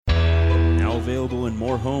available in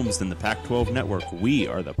more homes than the Pac-12 network, we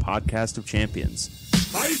are the podcast of champions.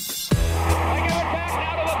 They give it back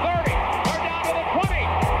now to the 30, or down to the 20.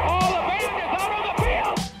 All the band is out on the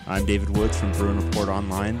field. I'm David Woods from Bruin Report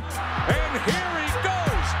Online. And here he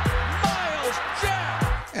goes, Miles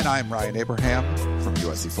Jack. And I'm Ryan Abraham from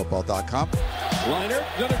USCFootball.com. Liner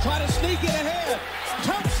going to try to sneak it ahead.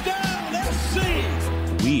 Touchdown, SC.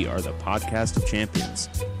 We are the podcast of champions.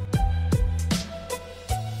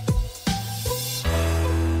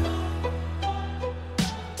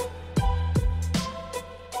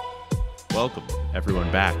 Welcome, everyone,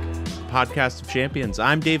 back to the podcast of champions.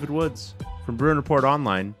 I'm David Woods from Bruin Report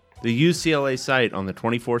Online, the UCLA site on the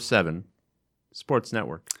 24/7 Sports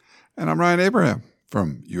Network. And I'm Ryan Abraham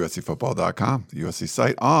from USCFootball.com, the USC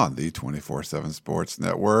site on the 24/7 Sports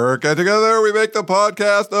Network. And together we make the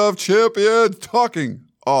podcast of champions, talking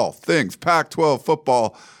all things Pac-12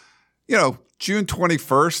 football. You know, June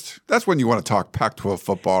 21st, that's when you want to talk Pac-12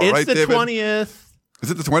 football, right, David? It's the 20th. Is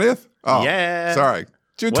it the 20th? Oh, yeah. Sorry.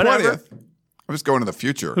 June Whatever. 20th. I'm just going to the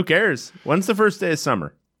future. Who cares? When's the first day of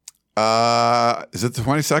summer? Is it the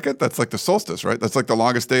 22nd? That's like the solstice, right? That's like the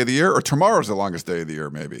longest day of the year? Or tomorrow's the longest day of the year,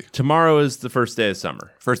 maybe? Tomorrow is the first day of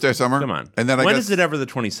summer. First day of summer? Come on. And then when guess, is it ever the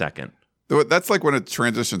 22nd? That's like when it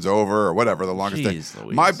transitions over or whatever, the longest Jeez, day.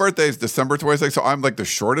 Louise. My birthday is December 26th, so I'm like the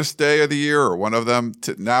shortest day of the year or one of them.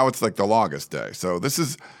 Now it's like the longest day. So this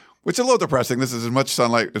is, which is a little depressing. This is as much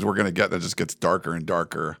sunlight as we're going to get. That just gets darker and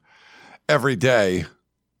darker every day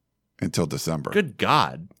until December. Good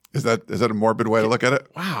God. Is that a morbid way to look at it?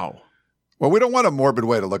 Wow. Well, we don't want a morbid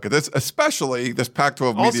way to look at this, especially this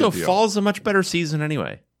Pac-12 media Also, deal. fall's a much better season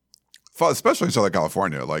anyway. Fall, especially in Southern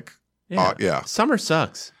California. Like, yeah. Summer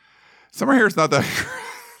sucks. Summer here is not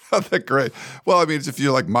that great. Well, I mean, it's if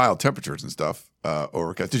you like mild temperatures and stuff.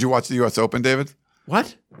 Overcast. Did you watch the U.S. Open, David?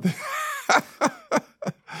 What?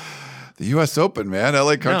 The U.S. Open, man.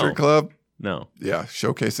 L.A. Country Club. No. Yeah,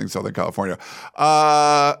 showcasing Southern California.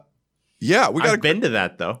 Yeah, we got. I've been to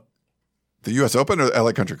that though. The U.S. Open or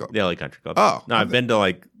L.A. Country Club? The LA Country Club. Oh, no, I've been to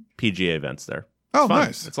like PGA events there. Oh, Fun.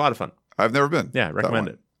 nice. It's a lot of fun. I've never been. Yeah, recommend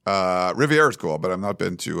it. Riviera's cool, but I've not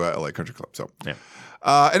been to L.A. Country Club. So yeah.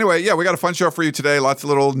 Anyway, yeah, we got a fun show for you today. Lots of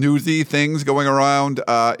little newsy things going around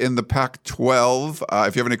in the Pac-12.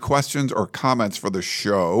 If you have any questions or comments for the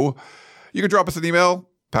show, you can drop us an email,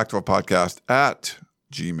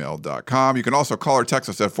 pac12podcast@gmail.com. You can also call or text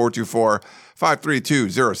us at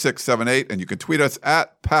 424-532-0678, and you can tweet us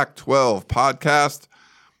at Pac-12 Podcast.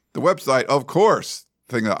 The website, of course,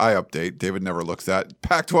 thing that I update, David never looks at,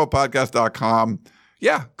 pac12podcast.com.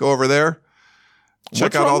 Yeah, go over there.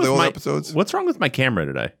 Check out all the old episodes. What's wrong with my camera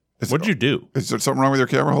today? What'd you do? Is there something wrong with your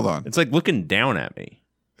camera? Hold on. It's like looking down at me.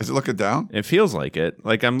 Is it looking down? It feels like it.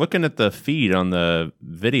 Like I'm looking at the feed on the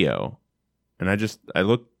video, and I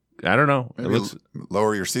don't know. Maybe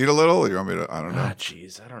lower your seat a little? You want me to? I don't know. Ah,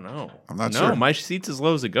 jeez, I don't know. I'm not sure. No, my seat's as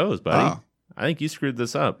low as it goes, buddy. Oh. I think you screwed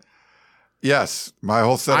this up. Yes, my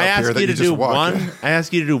whole setup here that you just walked. I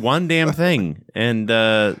asked you to do one damn thing, and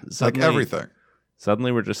suddenly, like everything.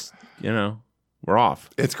 Suddenly, we're just we're off.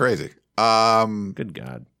 It's crazy. Good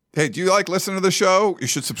God. Hey, do you like listening to the show? You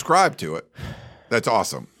should subscribe to it. That's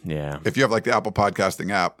awesome. Yeah. If you have like the Apple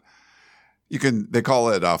Podcasting app, they call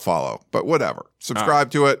it follow, but whatever. Subscribe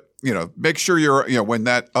to it. Make sure when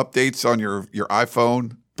that updates on your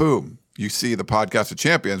iPhone, boom, you see the podcast of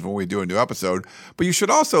champions when we do a new episode. But you should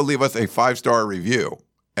also leave us a 5-star review,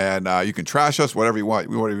 and you can trash us, whatever you want.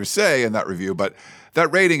 We want to say in that review, but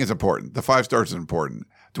that rating is important. The 5 stars is important.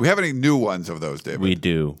 Do we have any new ones of those, David? We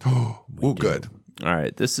do. Oh, good. All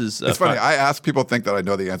right. This is. It's funny. I ask people think that I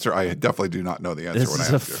know the answer. I definitely do not know the answer. This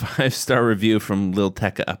is a 5-star review from Lil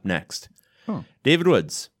Tekka up next. Oh. David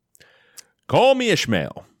Woods. Call me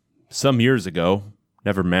Ishmael. Some years ago,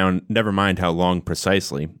 never mind how long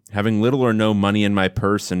precisely, having little or no money in my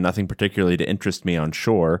purse and nothing particularly to interest me on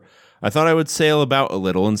shore, I thought I would sail about a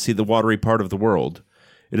little and see the watery part of the world.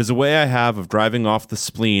 It is a way I have of driving off the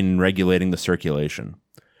spleen and regulating the circulation.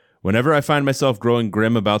 Whenever I find myself growing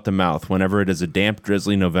grim about the mouth, whenever it is a damp,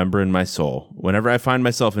 drizzly November in my soul, whenever I find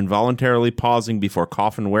myself involuntarily pausing before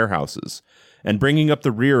coffin warehouses and bringing up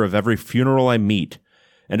the rear of every funeral I meet,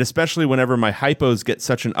 and especially whenever my hypos get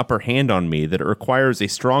such an upper hand on me that it requires a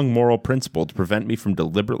strong moral principle to prevent me from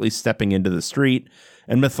deliberately stepping into the street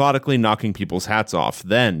and methodically knocking people's hats off,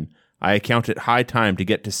 then I account it high time to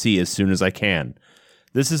get to sea as soon as I can.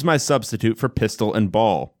 This is my substitute for pistol and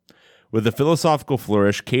ball. With a philosophical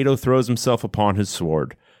flourish, Cato throws himself upon his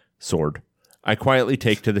sword. I quietly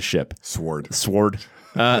take to the ship. Sword.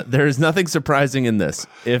 There is nothing surprising in this.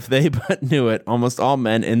 If they but knew it, almost all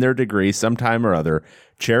men in their degree, sometime or other,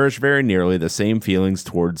 cherish very nearly the same feelings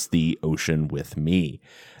towards the ocean with me.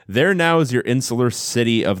 There now is your insular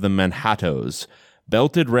city of the Manhattoes,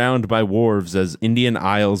 belted round by wharves as Indian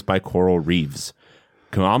isles by coral reefs.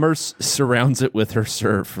 Commerce surrounds it with her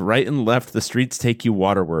surf. Right and left, the streets take you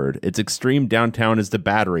waterward. Its extreme downtown is the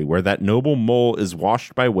Battery, where that noble mole is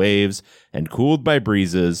washed by waves and cooled by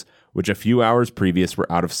breezes, which a few hours previous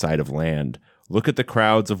were out of sight of land. Look at the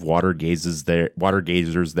crowds of water gazers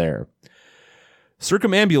there.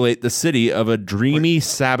 Circumambulate the city of a dreamy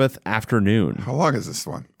Sabbath afternoon. How long is this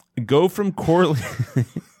one? Go from Corlier's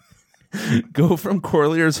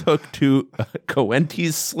Hook to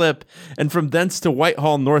Coenties Slip, and from thence to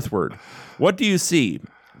Whitehall northward. What do you see?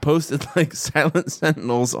 Posted like silent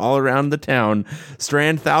sentinels all around the town,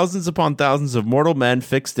 strand thousands upon thousands of mortal men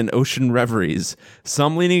fixed in ocean reveries,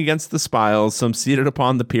 some leaning against the spiles, some seated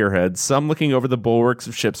upon the pierheads, some looking over the bulwarks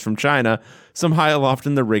of ships from China, some high aloft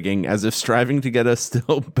in the rigging, as if striving to get a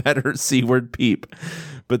still better seaward peep.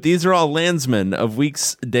 But these are all landsmen of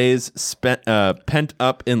weeks' days pent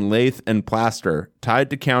up in lath and plaster, tied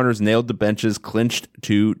to counters, nailed to benches, clinched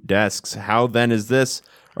to desks. How then is this?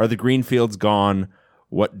 Are the green fields gone?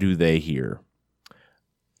 What do they hear?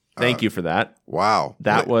 Thank you for that. Wow.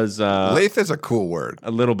 That was... lathe is a cool word.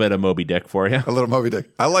 A little bit of Moby Dick for you. A little Moby Dick.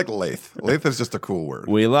 I like lathe. Lathe is just a cool word.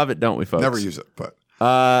 We love it, don't we, folks? Never use it, but...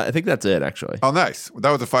 I think that's it, actually. Oh, nice. That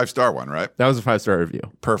was a 5-star one, right? That was a 5-star review.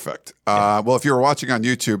 Perfect. Well, if you were watching on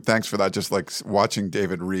YouTube, thanks for that. Just like watching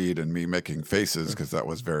David read and me making faces, because that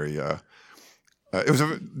was very... it was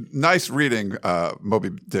a nice reading Moby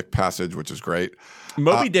Dick passage, which is great.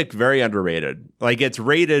 Moby Dick, very underrated. Like, it's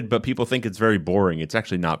rated, but people think it's very boring. It's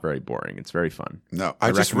actually not very boring. It's very fun. No,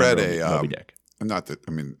 I just read Moby Dick. Not that,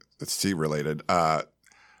 I mean, it's sea related.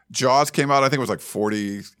 Jaws came out, I think it was like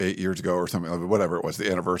 48 years ago or something, whatever it was,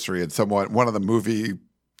 the anniversary. And one of the movie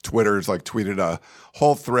Twitters like tweeted a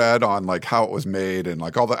whole thread on like how it was made and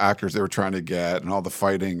like all the actors they were trying to get and all the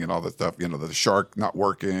fighting and all the stuff, you know, the shark not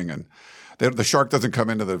working. And the shark doesn't come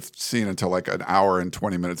into the scene until like an hour and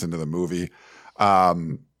 20 minutes into the movie.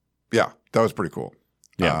 Yeah, that was pretty cool.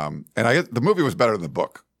 Yeah. And the movie was better than the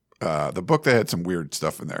book. The book, they had some weird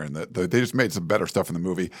stuff in there, and they just made some better stuff in the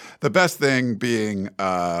movie. The best thing being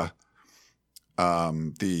the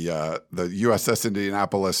USS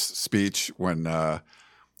Indianapolis speech when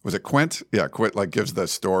was it Quint? Yeah, Quint like gives the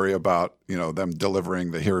story about them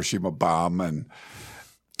delivering the Hiroshima bomb and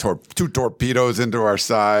two torpedoes into our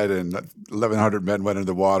side, and 1,100 men went into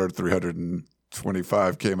the water,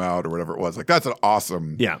 325 came out, or whatever it was. Like, that's an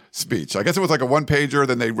awesome speech. I guess it was like a 1-pager,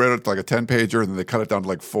 then they read it like a 10-pager, and then they cut it down to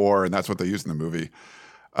like 4, and that's what they used in the movie.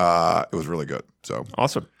 It was really good. So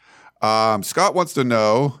awesome. Scott wants to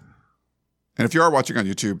know, and if you are watching on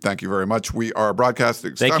YouTube, thank you very much. We are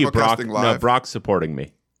broadcasting. Thank you, Brock. Live. No, Brock's supporting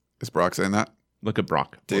me. Is Brock saying that? Look at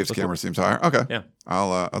Brock. Dave's camera seems higher. Okay. Yeah.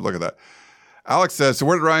 I'll look at that. Alex says, so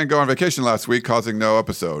where did Ryan go on vacation last week, causing no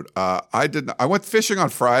episode? I went fishing on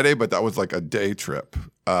Friday, but that was like a day trip.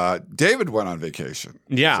 David went on vacation.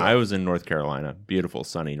 Yeah, so. I was in North Carolina. Beautiful,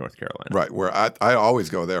 sunny North Carolina. Right, where I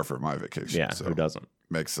always go there for my vacation. Yeah, so who doesn't?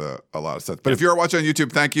 Makes a lot of sense. But if you're watching on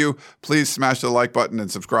YouTube, thank you. Please smash the like button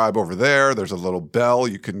and subscribe over there. There's a little bell.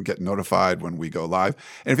 You can get notified when we go live.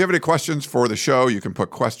 And if you have any questions for the show, you can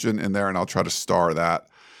put question in there, and I'll try to star that.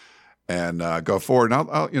 And go forward. And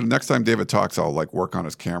I'll next time David talks, I'll like work on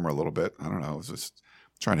his camera a little bit. I don't know. I was just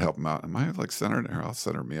trying to help him out. Am I like centered? Here, I'll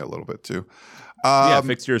center me a little bit too. Yeah,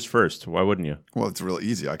 fix yours first. Why wouldn't you? Well, it's real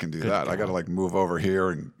easy. I can do that. I got to like move over here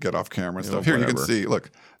and get off camera and stuff. Here, you can see.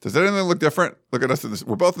 Look, does anything look different? Look at us.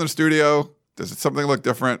 We're both in the studio. Does something look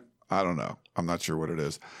different? I don't know. I'm not sure what it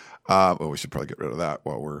is. Well, we should probably get rid of that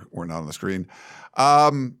while we're not on the screen.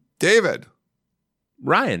 David,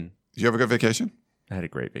 Ryan, did you have a good vacation? I had a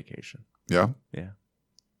great vacation. Yeah? Yeah.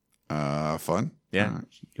 Fun? Yeah. Right.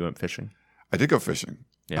 You went fishing? I did go fishing.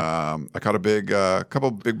 Yeah. I caught a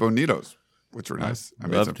couple big bonitos, which were nice. I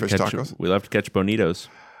made some fish tacos. We love to catch bonitos.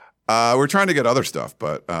 We're trying to get other stuff,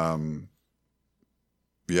 but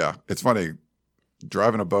yeah, it's funny.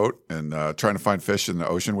 Driving a boat and trying to find fish in the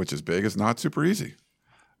ocean, which is big, is not super easy.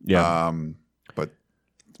 Yeah. But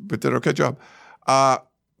did an okay job.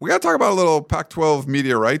 We got to talk about a little Pac-12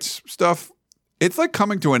 media rights stuff. It's like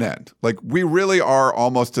coming to an end. Like, we really are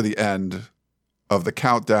almost to the end of the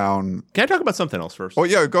countdown. Can I talk about something else first? Oh,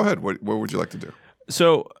 yeah, go ahead. What would you like to do?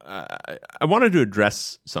 So I wanted to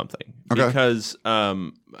address something. Okay. Because... Here,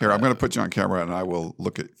 I'm going to put you on camera, and I will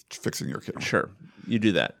look at fixing your camera. Sure. You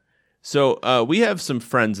do that. So we have some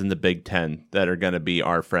friends in the Big Ten that are going to be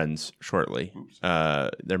our friends shortly.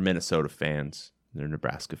 They're Minnesota fans. They're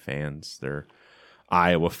Nebraska fans. They're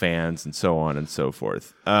Iowa fans, and so on and so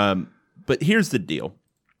forth. But here's the deal.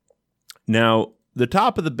 Now, the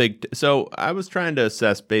top of the so I was trying to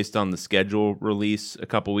assess based on the schedule release a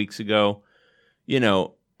couple weeks ago,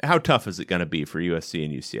 how tough is it going to be for USC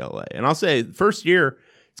and UCLA? And I'll say first year,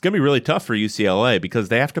 it's going to be really tough for UCLA because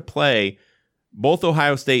they have to play both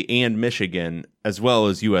Ohio State and Michigan as well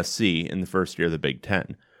as USC in the first year of the Big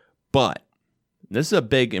Ten. But this is a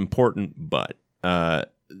big, important but.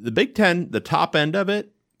 The Big Ten, the top end of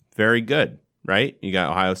it, very good, right? You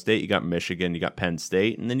got Ohio State, you got Michigan, you got Penn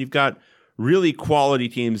State, and then you've got really quality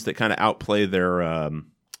teams that kind of outplay their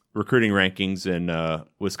recruiting rankings in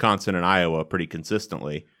Wisconsin and Iowa pretty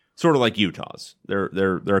consistently, sort of like Utah's. There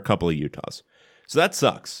are a couple of Utahs. So that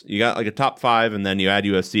sucks. You got like a top 5, and then you add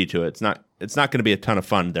USC to it. It's not going to be a ton of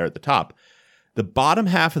fun there at the top. The bottom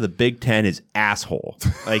half of the Big Ten is asshole.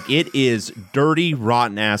 Like, it is dirty,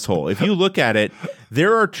 rotten asshole. If you look at it,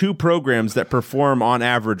 there are 2 programs that perform on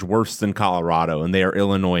average worse than Colorado, and they are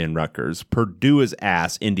Illinois and Rutgers. Purdue is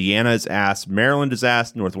ass. Indiana is ass. Maryland is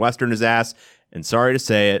ass. Northwestern is ass. And sorry to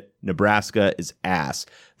say it, Nebraska is ass.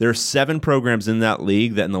 There are 7 programs in that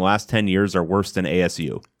league that in the last 10 years are worse than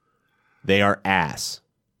ASU. They are ass.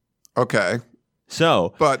 Okay.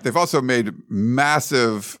 So, but they've also made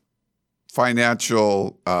massive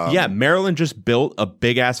financial. Maryland just built a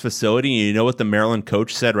big ass facility, and you know what the Maryland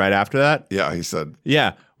coach said right after that? Yeah, he said,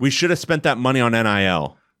 "Yeah, we should have spent that money on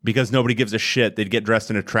NIL because nobody gives a shit. They'd get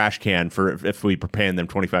dressed in a trash can if we were paying them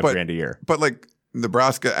 $25,000 a year." But like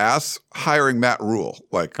Nebraska ass hiring Matt Rule,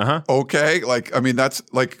 like okay, like I mean that's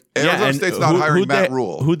like Arizona State's not hiring Matt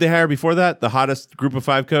Rule. Who'd they hire before that? The hottest Group of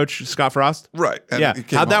 5 coach, Scott Frost, right? And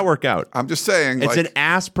how'd that work out? I'm just saying, it's an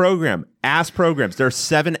ass program. Ass programs. There are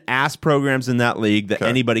 7 ass programs in that league that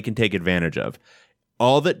anybody can take advantage of.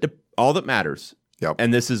 All that matters. Yep.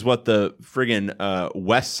 And this is what the friggin'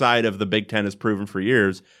 west side of the Big Ten has proven for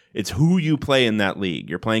years. It's who you play in that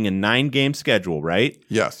league. You're playing a 9-game schedule, right?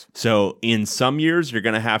 Yes. So in some years, you're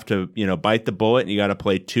going to have to, bite the bullet, and you got to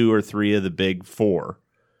play 2 or 3 of the big 4.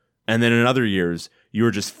 And then in other years, you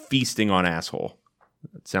were just feasting on asshole.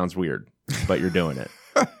 It sounds weird, but you're doing it.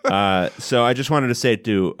 So I just wanted to say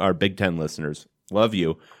to our Big Ten listeners, love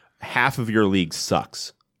you. Half of your league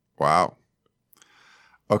sucks. Wow.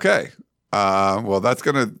 Okay. Well, that's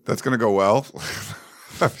gonna go well.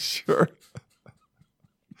 I'm sure.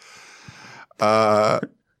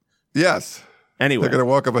 Yes. Anyway, they're gonna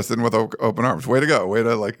welcome us in with open arms. Way to go! Way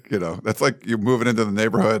to that's like you moving into the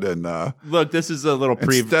neighborhood and look. This is a little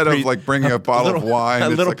instead of like bringing a bottle of wine, a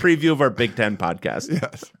little preview of our Big Ten podcast.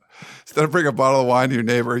 Yes. Instead of bringing a bottle of wine to your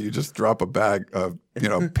neighbor, you just drop a bag,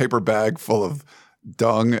 paper bag full of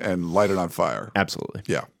dung and light it on fire. Absolutely.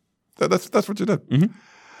 Yeah, that's what you did.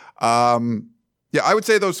 Mm-hmm. I would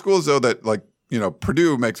say those schools though that like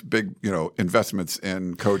Purdue makes big investments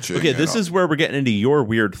in coaching. Okay, this is where we're getting into your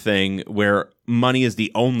weird thing where money is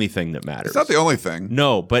the only thing that matters. It's not the only thing.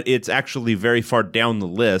 No, but it's actually very far down the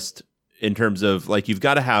list in terms of like you've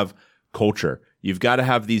got to have culture. You've got to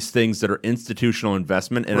have these things that are institutional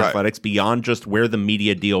investment in athletics beyond just where the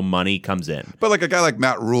media deal money comes in. But like a guy like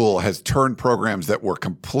Matt Rule has turned programs that were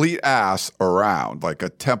complete ass around, like a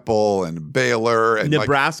Temple and Baylor and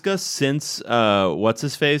Nebraska since what's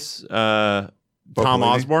his face? Tom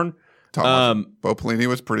Osborne. Bo Pelini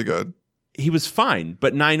was pretty good. He was fine,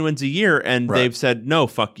 but 9 wins a year, and they've said no,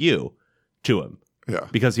 fuck you to him. Yeah,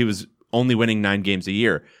 because he was only winning 9 games a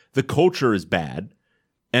year. The culture is bad.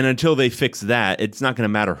 And until they fix that, it's not going to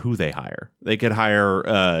matter who they hire. They could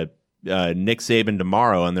hire Nick Saban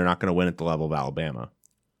tomorrow, and they're not going to win at the level of Alabama.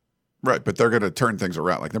 Right, but they're going to turn things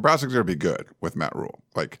around. Like Nebraska's going to be good with Matt Rule.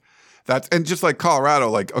 Like that's and just like Colorado.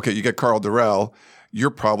 Like okay, you get Carl Durrell, you're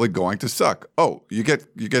probably going to suck. Oh, you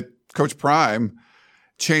get Coach Prime,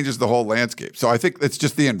 changes the whole landscape. So I think it's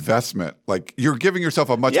just the investment. Like you're giving yourself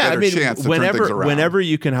a much better chance to turn things around. Whenever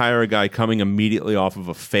you can hire a guy coming immediately off of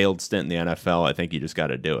a failed stint in the NFL, I think you just got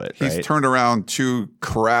to do it. He's turned around 2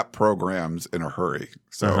 crap programs in a hurry.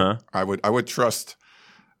 So I would trust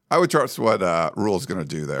what Rule's going to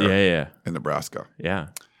do there. In Nebraska. Yeah.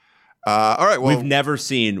 All right. Well, we've never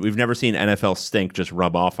seen NFL stink just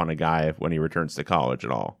rub off on a guy when he returns to college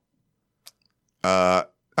at all.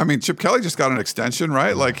 I mean, Chip Kelly just got an extension,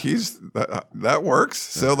 right? Like that works.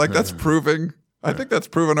 So like that's proving. I think that's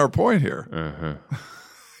proven our point here.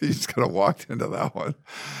 He's kind of walked into that one.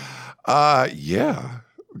 Yeah,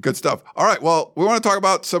 good stuff. All right. Well, we want to talk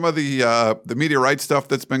about some of the media rights stuff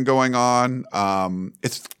that's been going on.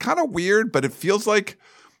 It's kind of weird, but it feels like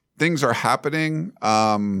things are happening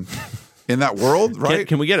in that world, right?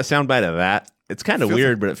 Can we get a soundbite of that? It's kind of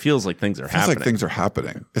weird, but it feels like things are happening. Like things are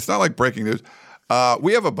happening. It's not like breaking news.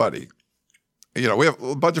 We have a buddy. We have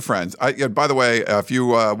a bunch of friends. By the way, if you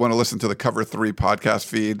want to listen to the Cover 3 podcast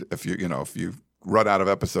feed, if you run out of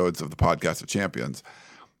episodes of the Podcast of Champions,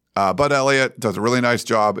 Bud Elliott does a really nice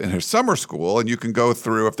job in his summer school, and you can go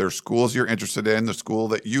through if there's schools you're interested in, the school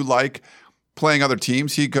that you like, playing other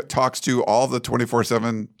teams. He talks to all the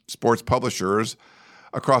 24/7 sports publishers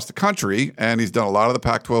across the country, and he's done a lot of the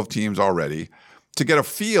Pac-12 teams already to get a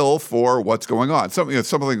feel for what's going on.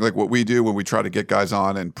 Something like what we do when we try to get guys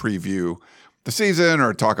on and preview the season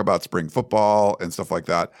or talk about spring football and stuff like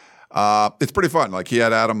that. It's pretty fun. Like he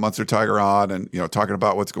had Adam Munster-Tiger on and, talking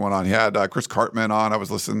about what's going on. He had Chris Cartman on. I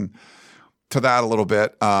was listening to that a little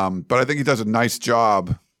bit. But I think he does a nice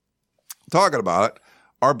job talking about it.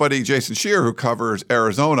 Our buddy Jason Shear, who covers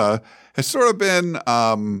Arizona, has sort of been,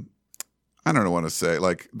 I don't know what to say,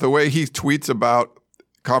 like the way he tweets about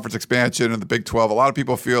conference expansion and the Big 12. A lot of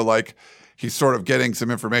people feel like he's sort of getting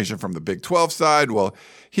some information from the Big 12 side. Well,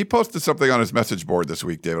 he posted something on his message board this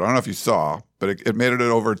week, David. I don't know if you saw, but it made it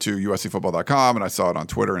over to uscfootball.com, and I saw it on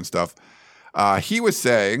Twitter and stuff. He was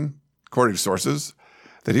saying, according to sources,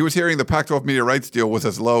 that he was hearing the Pac-12 media rights deal was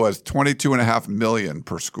as low as $22.5 million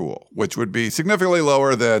per school, which would be significantly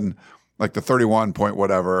lower than like the 31 point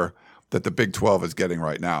whatever that the Big 12 is getting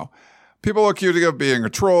right now. People accusing of being a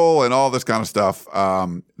troll and all this kind of stuff.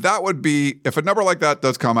 That would be, if a number like that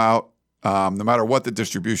does come out, no matter what the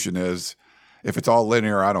distribution is, if it's all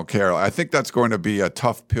linear, I don't care. I think that's going to be a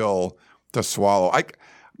tough pill to swallow. I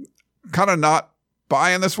kind of not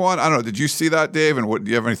buying this one. I don't know. Did you see that, Dave? And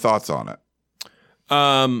do you have any thoughts on it?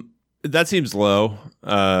 That seems low.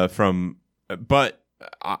 But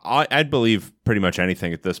I'd believe pretty much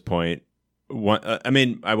anything at this point.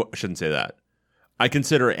 I shouldn't say that. I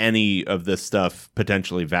consider any of this stuff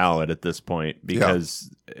potentially valid at this point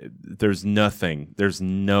because there's no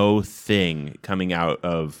thing coming out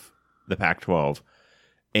of the Pac-12.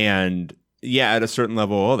 And at a certain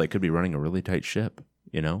level, they could be running a really tight ship,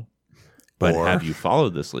 But have you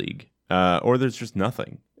followed this league? Or there's just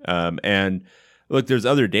nothing. And look, there's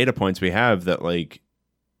other data points we have that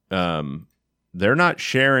they're not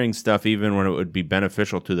sharing stuff even when it would be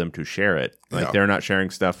beneficial to them to share it. They're not sharing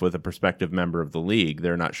stuff with a prospective member of the league.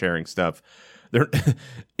 They're not sharing stuff.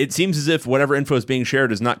 It seems as if whatever info is being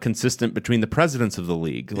shared is not consistent between the presidents of the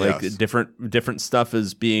league. Different stuff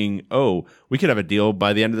is being, we could have a deal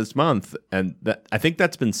by the end of this month. And I think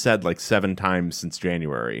that's been said like 7 times since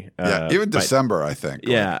January. Even December, I think.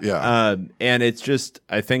 And it's just,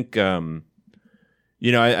 I think,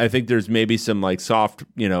 I think there's maybe some like soft,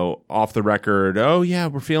 off the record,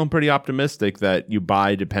 we're feeling pretty optimistic that you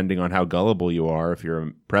buy depending on how gullible you are if you're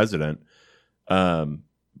a president.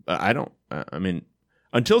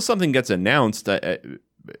 Until something gets announced,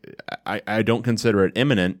 I don't consider it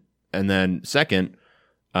imminent. And then second,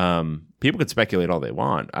 people could speculate all they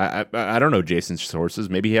want. I don't know Jason's sources.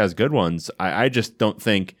 Maybe he has good ones. I just don't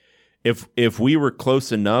think if we were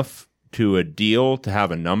close enough to a deal to have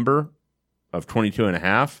a number of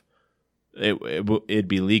 22.5, it'd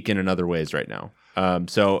be leaking in other ways right now.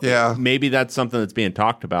 Maybe that's something that's being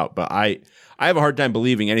talked about, but I have a hard time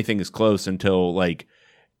believing anything is close until like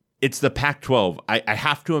it's the Pac-12. I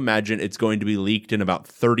have to imagine it's going to be leaked in about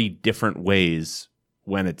 30 different ways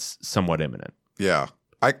when it's somewhat imminent. Yeah.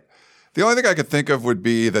 The only thing I could think of would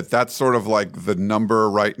be that's sort of like the number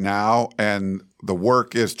right now, and the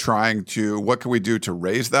work is trying to, what can we do to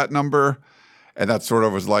raise that number? And that sort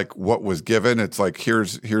of was like what was given. It's like,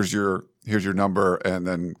 here's your number. And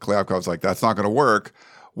then Kliavkov's like, that's not going to work.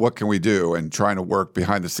 What can we do? And trying to work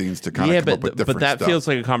behind the scenes to kind of come up with different stuff. But that feels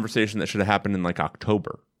like a conversation that should have happened in like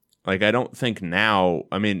October. Like, I don't think now,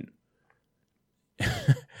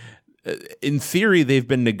 in theory, they've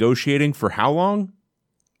been negotiating for how long?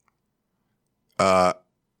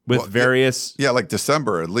 Various. Like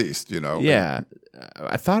December at least, Yeah.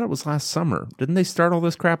 I thought it was last summer. Didn't they start all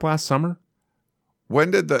this crap last summer?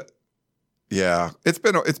 When did it's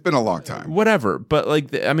been a long time. Whatever,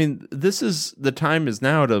 but this is the time is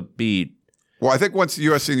now to be. Well, I think once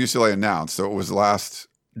USC and UCLA announced, so it was last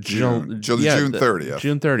June 30th.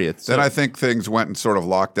 June 30th. Then I think things went in sort of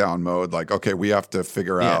lockdown mode. Like, okay, we have to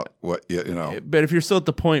figure out what But if you're still at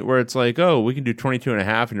the point where it's like, we can do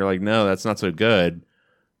 22.5, and you're like, no, that's not so good.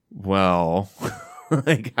 Well,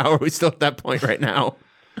 like, how are we still at that point right now?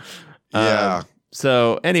 Yeah.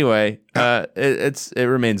 So anyway, it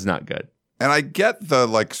remains not good. And I get the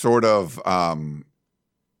like sort of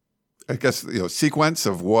sequence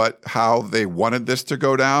of how they wanted this to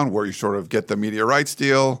go down, where you sort of get the media rights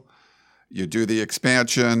deal, you do the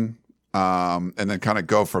expansion, and then kind of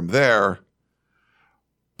go from there.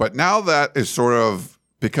 But now that is sort of,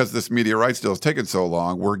 because this media rights deal has taken so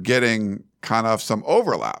long, we're getting kind of some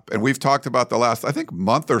overlap. And we've talked about the last, I think,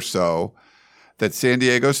 month or so that San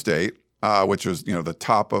Diego State, which was, the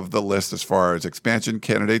top of the list as far as expansion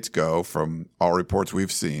candidates go from all reports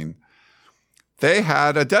we've seen, they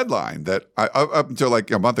had a deadline that up until like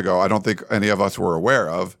a month ago, I don't think any of us were aware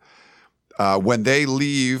of. When they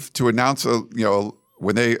leave to announce,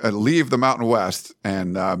 when they leave the Mountain West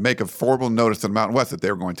and make a formal notice to the Mountain West that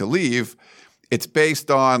they're going to leave, it's based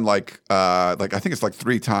on like I think it's like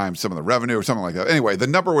 3 times some of the revenue or something like that. Anyway, the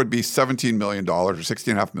number would be $17 million or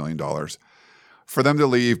 $16.5 million for them to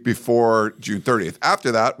leave before June 30th.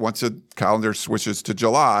 After that, once the calendar switches to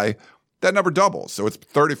July, that number doubles. So it's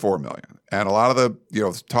 $34 million. And a lot of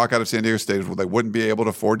the talk out of San Diego State is, well, they wouldn't be able to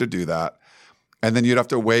afford to do that. And then you'd have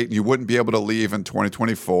to wait, and you wouldn't be able to leave in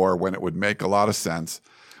 2024 when it would make a lot of sense.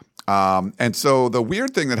 And so the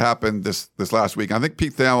weird thing that happened this last week, I think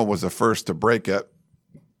Pete Thamel was the first to break it,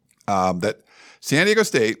 that San Diego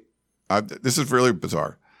State, this is really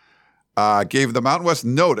bizarre, gave the Mountain West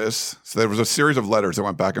notice, so there was a series of letters that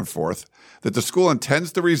went back and forth, that the school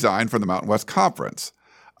intends to resign from the Mountain West Conference.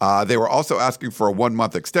 They were also asking for a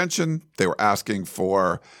 1-month extension. They were asking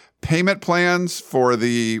for payment plans for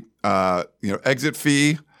the exit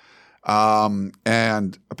fee.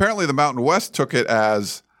 And apparently the Mountain West took it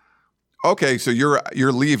as, okay, so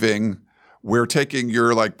you're leaving. We're taking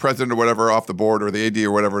your like president or whatever off the board, or the AD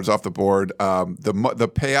or whatever is off the board. The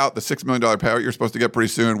payout, the $6 million payout you're supposed to get pretty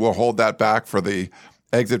soon, we'll hold that back for the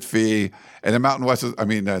exit fee. And the Mountain West San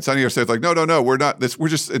Diego State's like, no, we're not this. We're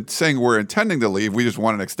just saying we're intending to leave. We just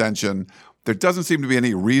want an extension. There doesn't seem to be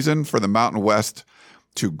any reason for the Mountain West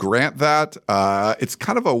to grant that. It's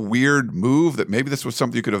kind of a weird move that maybe this was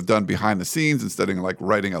something you could have done behind the scenes instead of like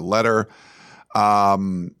writing a letter.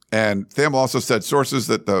 And Thamel also said sources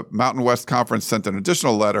that the Mountain West Conference sent an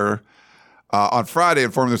additional letter on Friday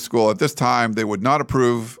informing the school at this time they would not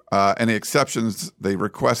approve any exceptions they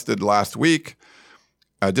requested last week.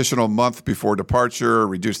 Additional month before departure,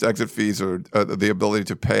 reduced exit fees, or the ability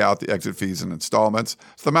to pay out the exit fees in installments.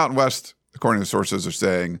 So the Mountain West, according to sources, are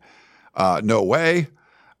saying no way.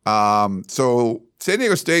 So San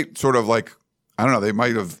Diego State sort of like, I don't know, they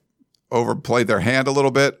might have overplayed their hand a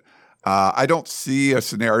little bit. I don't see a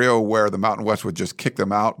scenario where the Mountain West would just kick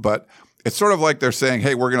them out, but it's sort of like they're saying,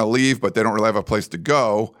 hey, we're going to leave, but they don't really have a place to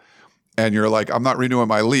go. And you're like, I'm not renewing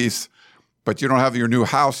my lease, but you don't have your new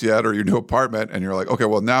house yet or your new apartment. And you're like, okay,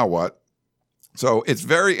 well, now what? So it's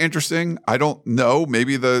very interesting. I don't know.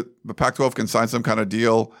 Maybe the Pac-12 can sign some kind of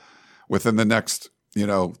deal within the next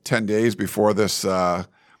 10 days before this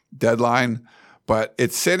deadline. But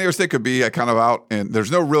San Diego State could be kind of out, and there's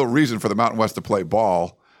no real reason for the Mountain West to play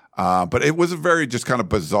ball. But it was a very just kind of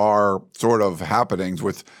bizarre sort of happenings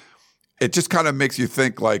with it just kind of makes you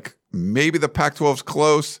think like maybe the Pac-12's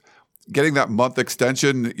close. Getting that month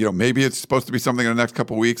extension, maybe it's supposed to be something in the next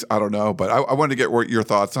couple of weeks. I don't know. But I wanted to get your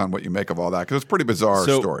thoughts on what you make of all that, because it's a pretty bizarre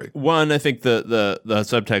story. One, I think the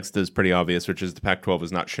subtext is pretty obvious, which is the Pac-12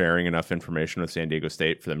 is not sharing enough information with San Diego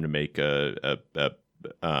State for them to make a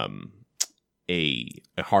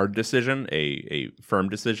hard decision, a firm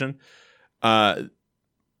decision.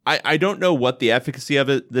 I don't know what the efficacy of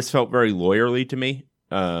it. This felt very lawyerly to me.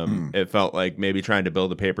 It felt like maybe trying to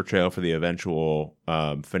build a paper trail for the eventual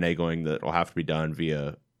finagling that will have to be done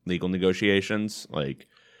via legal negotiations. Like,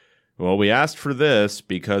 well, we asked for this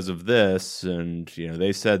because of this, and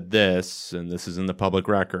they said this, and this is in the public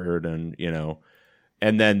record, and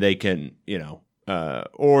and then they can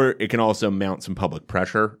or it can also mount some public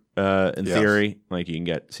pressure in theory. Like you can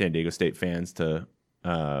get San Diego State fans to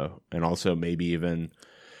and also maybe even.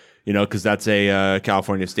 Because that's a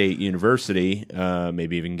California State University,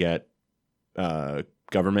 maybe even get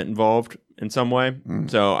government involved in some way.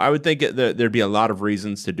 So I would think there'd be a lot of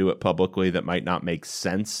reasons to do it publicly that might not make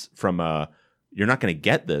sense from you're not going to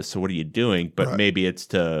get this, so what are you doing? But maybe it's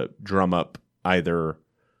to drum up either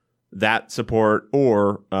that support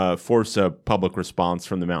or force a public response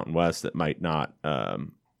from the Mountain West that might not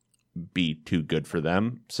be too good for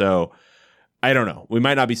them. So I don't know. We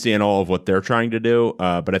might not be seeing all of what they're trying to do,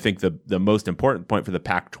 but I think the most important point for the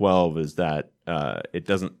Pac-12 is that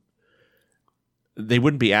they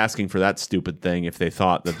wouldn't be asking for that stupid thing if they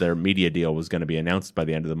thought that their media deal was going to be announced by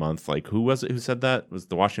the end of the month. Like, who was it who said that? Was it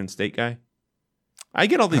the Washington State guy? I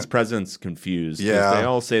get all these presidents confused because they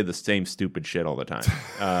all say the same stupid shit all the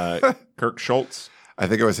time. Kirk Schultz. I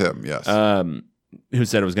think it was him, yes. Who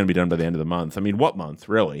said it was going to be done by the end of the month. I mean, what month,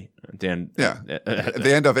 really? At the end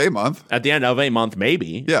of a month. At the end of a month,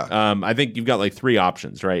 maybe. Yeah. I think you've got like 3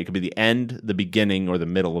 options, right? It could be the end, the beginning, or the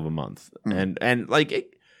middle of a month. And like,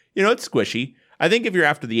 it's squishy. I think if you're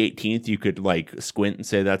after the 18th, you could like squint and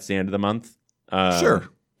say that's the end of the month. Sure.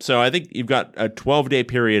 So I think you've got a 12-day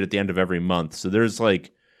period at the end of every month. So there's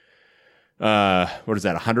like, what is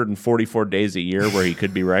that, 144 days a year where he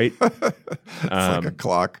could be right? It's like a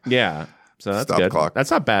clock. Yeah. So that's Stop good. clock. That's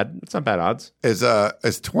not bad. That's not bad odds. Is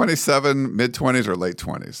 27 mid-20s or late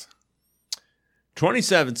 20s?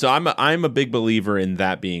 27. So I'm a big believer in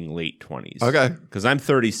that being late 20s. Okay. Because I'm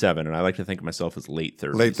 37 and I like to think of myself as late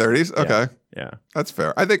 30s. Late 30s? Okay. Yeah. That's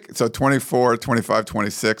fair. I think so 24, 25,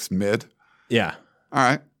 26, mid. Yeah. All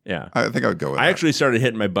right. Yeah. I think I would go with that. I actually started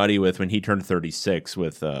hitting my buddy with when he turned 36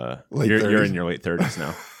 with you're in your late 30s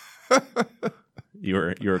now.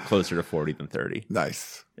 You're closer to 40 than 30.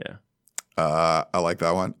 Nice. Yeah. I like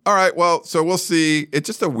that one. All right. Well, so we'll see. It's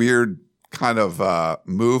just a weird kind of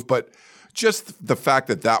move, but just the fact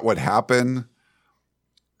that would happen,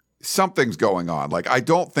 something's going on. Like, I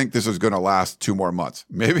don't think this is going to last 2 more months.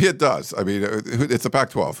 Maybe it does. I mean, it's the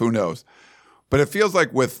Pac-12. Who knows? But it feels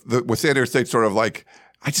like with San Diego State sort of like,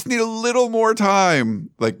 I just need a little more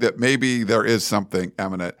time, like that maybe there is something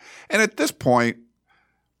imminent. And at this point,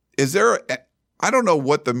 I don't know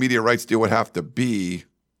what the media rights deal would have to be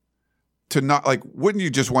to not, like, wouldn't you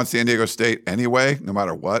just want San Diego State anyway, no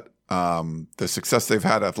matter what? The success they've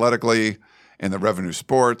had athletically in the revenue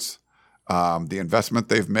sports, the investment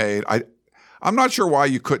they've made. I'm not sure why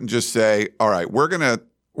you couldn't just say, all right, we're gonna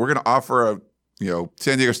offer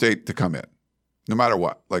San Diego State to come in, no matter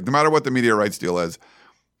what. Like, no matter what the media rights deal is,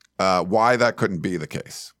 why that couldn't be the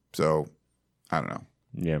case. So I don't know.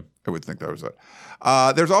 Yeah. I would think that was it.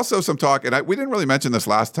 There's also some talk, and we didn't really mention this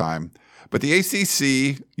last time, but the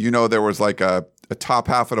ACC, there was like a top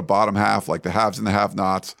half and a bottom half, like the haves and the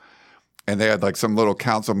have-nots. And they had like some little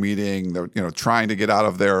council meeting, trying to get out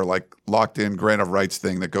of their like locked in grant of rights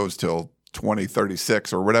thing that goes till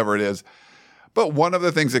 2036 or whatever it is. But one of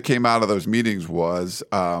the things that came out of those meetings was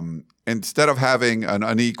instead of having an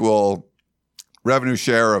unequal revenue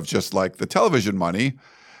share of just like the television money,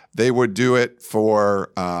 they would do it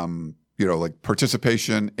for, like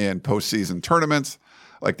participation in postseason tournaments,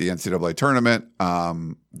 like the NCAA tournament,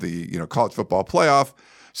 the college football playoff.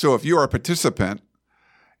 So if you are a participant,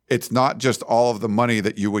 it's not just all of the money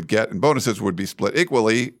that you would get in bonuses would be split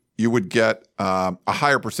equally. You would get a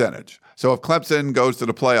higher percentage. So if Clemson goes to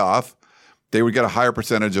the playoff, they would get a higher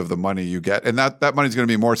percentage of the money you get. And that money is going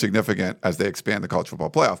to be more significant as they expand the college football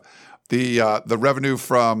playoff. The revenue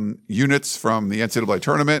from units from the NCAA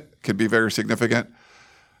tournament could be very significant.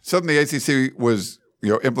 Something the ACC was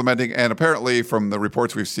implementing, and apparently from the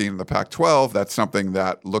reports we've seen in the Pac-12, that's something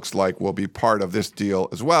that looks like will be part of this deal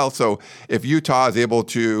as well. So if Utah is able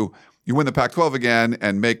to win the Pac-12 again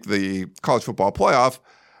and make the college football playoff,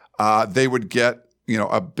 they would get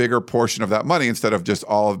a bigger portion of that money instead of just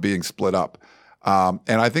all of being split up. And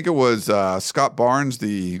I think it was Scott Barnes,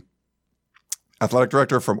 the athletic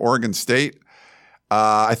director from Oregon State.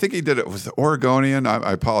 I think he did it. Was the Oregonian?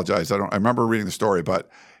 I apologize. I remember reading the story, but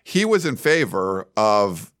he was in favor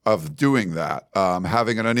of doing that,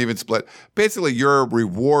 having an uneven split. Basically, you're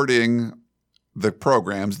rewarding the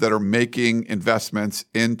programs that are making investments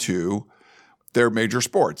into their major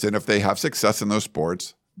sports. And if they have success in those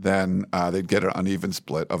sports, then they'd get an uneven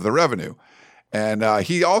split of the revenue. And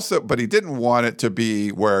he didn't want it to be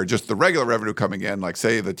where just the regular revenue coming in, like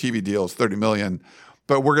say the TV deal is $30 million,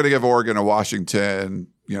 but we're going to give Oregon and Washington,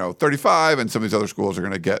 35, and some of these other schools are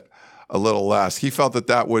going to get a little less. He felt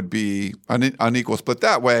that would be an unequal split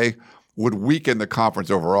that way would weaken the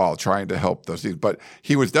conference overall, trying to help those teams. But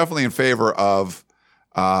he was definitely in favor of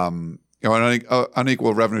an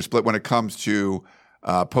unequal revenue split when it comes to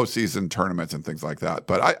postseason tournaments and things like that.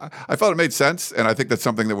 But I felt it made sense, and I think that's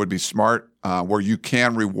something that would be smart, where you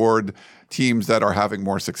can reward teams that are having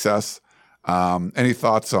more success. Any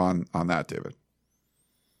thoughts on that, David?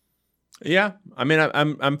 Yeah, I mean,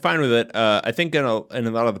 I'm fine with it. I think in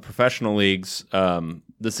a lot of the professional leagues,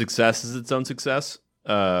 the success is its own success.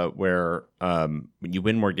 Where when you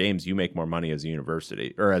win more games, you make more money as a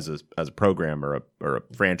university or as a program or a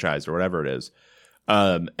franchise or whatever it is.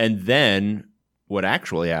 And then what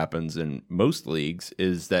actually happens in most leagues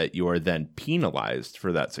is that you are then penalized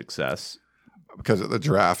for that success because of the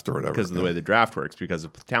draft or whatever. Because of the way the draft works, because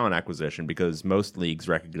of talent acquisition, because most leagues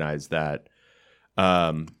recognize that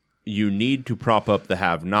you need to prop up the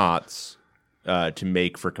have-nots to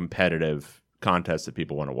make for competitive contests that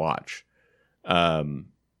people want to watch.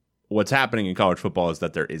 What's happening in college football is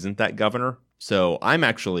that there isn't that governor. So I'm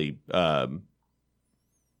actually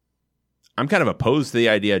I'm kind of opposed to the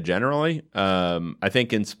idea generally. I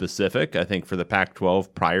think in specific, I think for the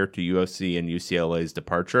Pac-12 prior to USC and UCLA's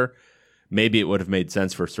departure, maybe it would have made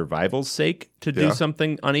sense for survival's sake to do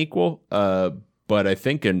something unequal. But I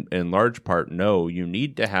think in large part, no, you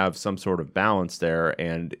need to have some sort of balance there.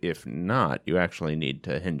 And if not, you actually need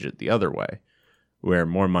to hinge it the other way, where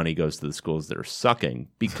more money goes to the schools that are sucking.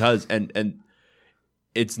 Because, and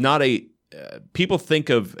it's not a, people think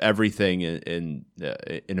of everything in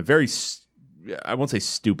a very, I won't say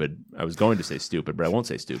stupid. I was going to say stupid, but I won't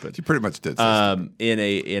say stupid. You pretty much did say stupid.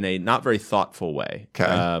 In a not very thoughtful way. Okay.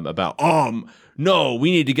 About, no,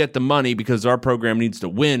 we need to get the money because our program needs to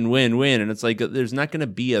win. And it's like there's not going to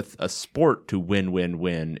be a sport to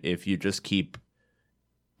win if you just keep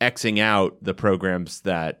Xing out the programs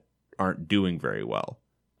that aren't doing very well.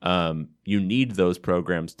 You need those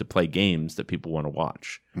programs to play games that people want to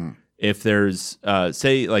watch. If there's,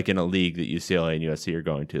 say, like in a league that UCLA and USC are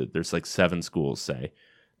going to, there's like 7 schools, say,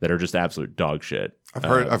 that are just absolute dog shit.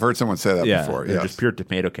 I've heard someone say that before. They're Yes. just pure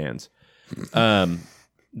tomato cans.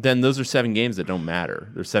 Then those are 7 games that don't matter.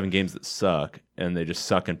 There's 7 games that suck, and they just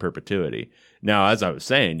suck in perpetuity. Now, as I was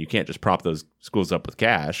saying, you can't just prop those schools up with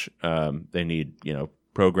cash. They need,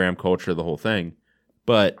 program culture, the whole thing.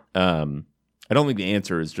 But I don't think the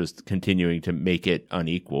answer is just continuing to make it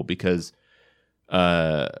unequal because,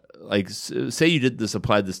 say you did this,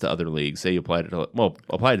 applied this to other leagues. Say you applied it to,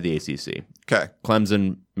 apply to the ACC. Okay.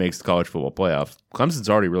 Clemson makes the college football playoff. Clemson's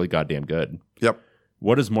already really goddamn good. Yep.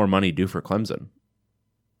 What does more money do for Clemson?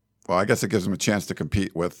 Well, I guess it gives them a chance to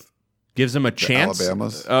compete with Gives them a chance.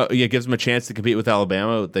 Alabamas. Gives them a chance to compete with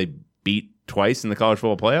Alabama. They beat twice in the college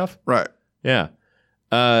football playoff. Right. Yeah.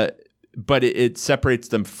 But it separates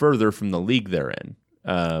them further from the league they're in.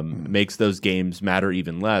 Makes those games matter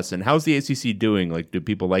even less. And how's the ACC doing? Like, do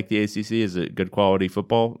people like the ACC? Is it good quality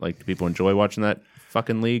football? Like, do people enjoy watching that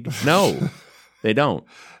fucking league? No, they don't.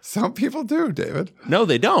 Some people do, David. No,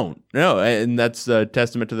 they don't. No, and that's a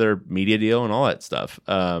testament to their media deal and all that stuff.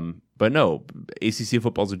 But no, ACC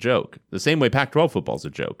football's a joke. The same way Pac-12 football's a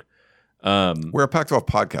joke. We're a Pac-12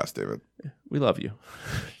 podcast, David. We love you.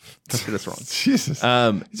 Don't get us wrong. Jesus.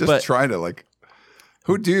 He's just trying to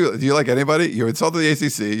who do you like anybody? You insult the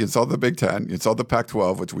ACC, you insult the Big Ten, you insult the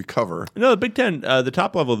Pac-12, which we cover. No, the Big Ten, the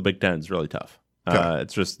top level of the Big Ten is really tough. Okay.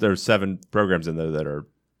 It's just there's 7 programs in there that are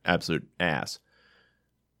absolute ass.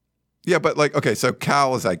 Yeah, but so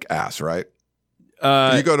Cal is like ass, right?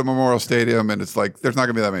 You go to Memorial Stadium and it's like there's not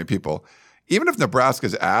going to be that many people. Even if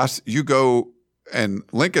Nebraska's ass, you go and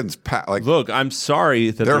Lincoln's look, I'm sorry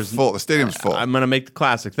that they're full. The stadium's full. I'm going to make the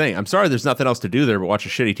classic thing. I'm sorry there's nothing else to do there but watch a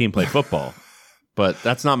shitty team play football. But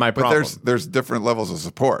that's not my problem. But there's different levels of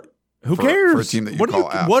support. Who cares? For a team that you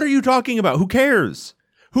call ass. What are you talking about? Who cares?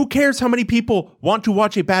 Who cares how many people want to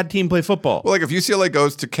watch a bad team play football? Well, if UCLA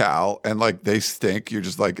goes to Cal and they stink, you're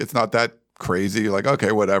just like, it's not that crazy. You're like,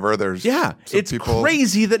 okay, whatever. It's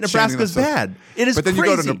crazy that Nebraska's bad. It is. But then crazy.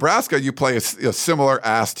 You go to Nebraska, you play a similar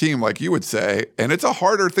ass team, like you would say, and it's a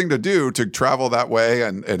harder thing to do to travel that way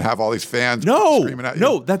and have all these fans screaming at you.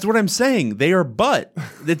 No, that's what I'm saying. They are, but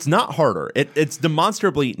it's not harder. It's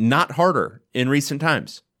demonstrably not harder in recent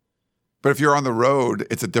times. But if you're on the road,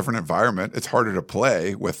 it's a different environment. It's harder to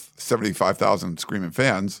play with 75,000 screaming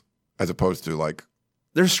fans as opposed to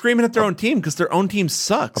they're screaming at their own team because their own team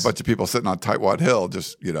sucks. A bunch of people sitting on Tightwad Hill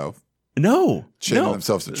just, chaining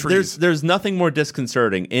themselves to trees. There's nothing more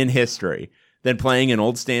disconcerting in history than playing in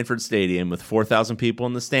Old Stanford Stadium with 4,000 people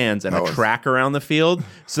in the stands and a track around the field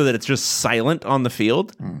so that it's just silent on the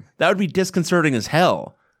field. That would be disconcerting as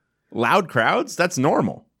hell. Loud crowds, that's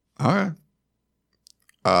normal. Okay.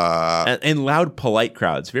 And loud, polite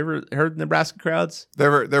crowds. Have you ever heard Nebraska crowds?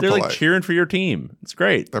 They're polite. Like cheering for your team. It's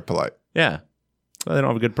great. They're polite. Yeah. Well, they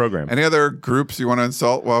don't have a good program. Any other groups you want to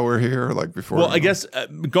insult while we're here? Before? Well, I guess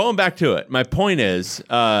going back to it, my point is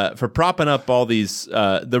for propping up all these.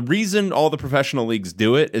 The reason all the professional leagues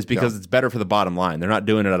do it is because it's better for the bottom line. They're not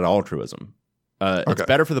doing it out of altruism. It's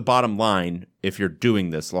better for the bottom line if you're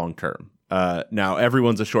doing this long term. Now,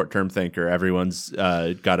 everyone's a short term thinker. Everyone's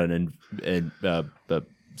got a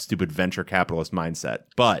stupid venture capitalist mindset,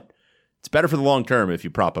 but it's better for the long term if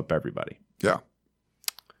you prop up everybody. Yeah.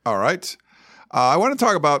 All right. I want to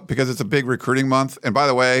talk about, because it's a big recruiting month. And by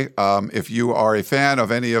the way, if you are a fan of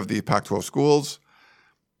any of the Pac-12 schools,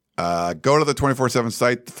 go to the 24/7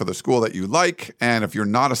 site for the school that you like. And if you're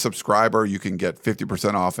not a subscriber, you can get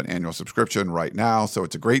 50% off an annual subscription right now. So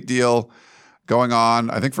it's a great deal going on,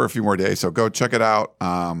 I think, for a few more days. So go check it out.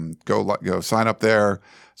 Go sign up there.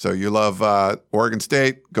 So you love Oregon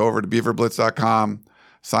State, go over to beaverblitz.com,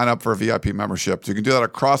 sign up for a VIP membership. So you can do that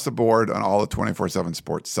across the board on all the 24/7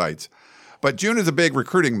 sports sites. But June is a big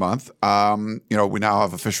recruiting month. We now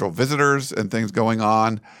have official visitors and things going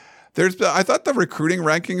on. I thought the recruiting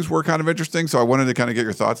rankings were kind of interesting. So I wanted to kind of get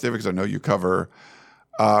your thoughts, David, because I know you cover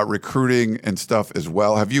recruiting and stuff as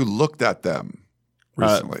well. Have you looked at them?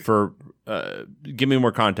 recently. Give me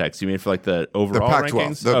more context. You mean for like the The overall Pac-12.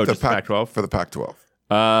 rankings? Just Pac-12? For the Pac-12.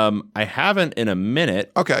 I haven't in a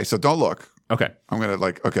minute. Okay, so don't look. Okay. I'm going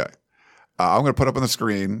to put up on the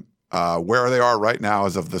screen where they are right now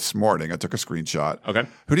as of this morning. I took a screenshot. Okay.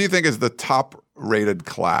 Who do you think is the top-rated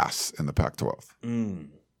class in the Pac-12?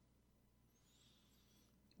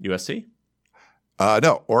 USC?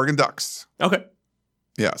 No, Oregon Ducks. Okay.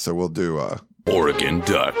 Yeah, so we'll do Oregon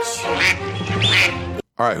Ducks.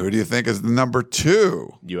 all right, who do you think is the number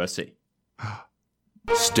 2? USC.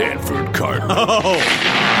 Stanford Cardinals. Oh!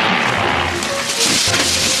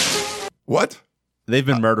 What? They've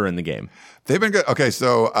been murdering the game. They've been good. Okay,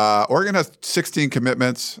 so Oregon has 16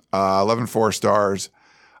 commitments, 11 4-stars.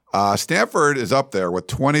 Stanford is up there with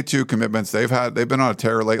 22 commitments. They've been on a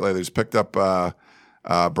tear lately. They just picked up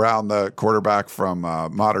Brown, the quarterback from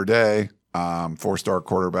Mater Dei, 4-star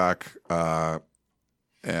quarterback. But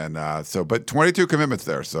 22 commitments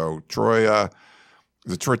there. So Troy,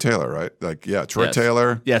 is it Troy Taylor, right? Troy Yes.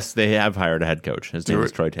 Taylor. Yes, they have hired a head coach. His name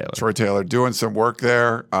is Troy Taylor. Troy Taylor doing some work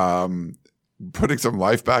there, putting some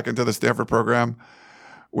life back into the Stanford program,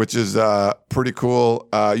 which is pretty cool.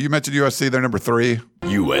 You mentioned USC, they're number 3.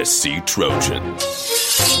 USC Trojans.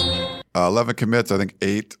 11 commits, I think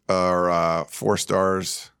 8 are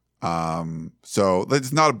 4-stars. So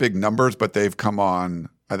it's not a big numbers, but they've come on.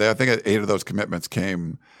 I think 8 of those commitments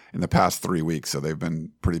came in the past 3 weeks, so they've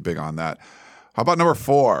been pretty big on that. How about number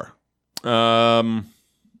 4?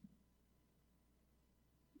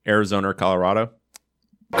 Arizona or Colorado?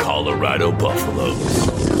 Colorado Buffaloes.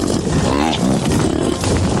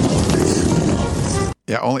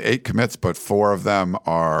 Yeah, only 8 commits, but 4 of them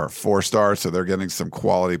are 4-stars, so they're getting some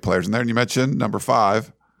quality players in there. And you mentioned number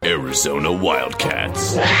 5. Arizona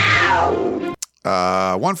Wildcats.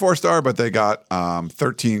 1 4-star, but they got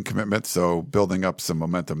 13 commitments, so building up some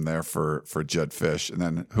momentum there for Jed Fish. And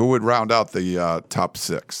then who would round out the top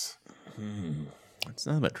 6? It's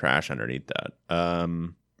nothing but trash underneath that. I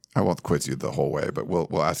won't quiz you the whole way, but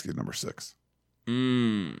we'll ask you number 6.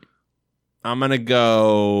 I'm gonna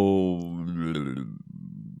go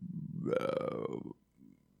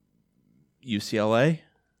UCLA.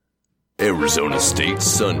 Arizona State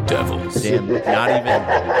Sun Devils. Damn,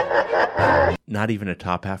 not even a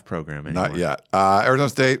top half program anymore. Not yet. Arizona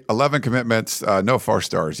State, 11 commitments, no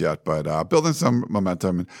 4-stars yet, but building some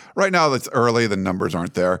momentum. Right now, it's early. The numbers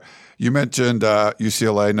aren't there. You mentioned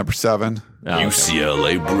UCLA, number 7. Oh, okay.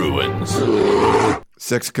 UCLA Bruins.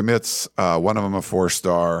 6 commits, 1 of them a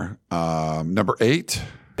 4-star. Number 8.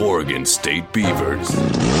 Oregon State Beavers.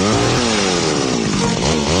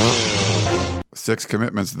 6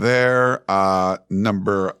 commitments there.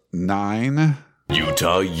 Number 9.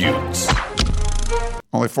 Utah Utes.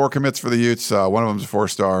 Only 4 commits for the Utes. One of them's a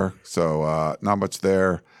 4-star, so not much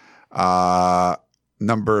there.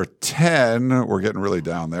 Number 10, we're getting really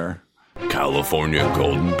down there. California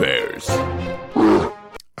Golden Bears.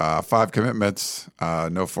 5 commitments,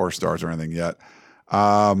 no 4-stars or anything yet.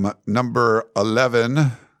 Number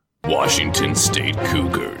 11. Washington State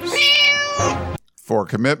Cougars. 4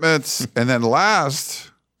 commitments. And then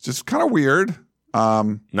last, just kind of weird.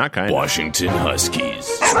 Not kind of. Washington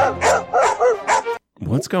Huskies.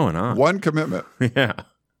 What's going on? 1 commitment. Yeah.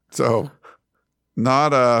 So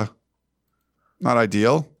not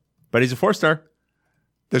ideal. But he's a 4-star.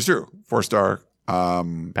 That's true. 4-star.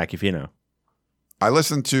 Pacquiao. I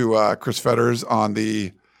listened to Chris Fetters on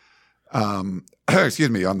the on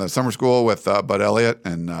the summer school with Bud Elliott,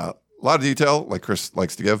 and a lot of detail like Chris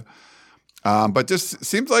likes to give. But just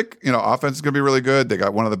seems like, offense is going to be really good. They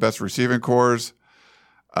got one of the best receiving cores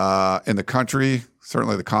in the country,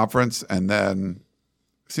 certainly the conference. And then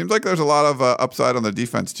seems like there's a lot of upside on the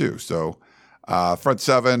defense too. So front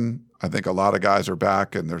 7, I think a lot of guys are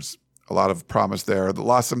back, and there's a lot of promise there. They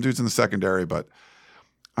lost some dudes in the secondary, but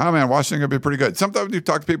I don't know, man, Washington going to be pretty good. Sometimes you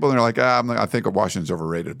talk to people and they're like, I think Washington's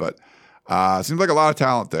overrated. But seems like a lot of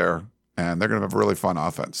talent there, and they're going to have a really fun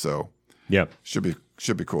offense. So Yeah. should be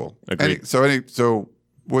cool. Agreed. So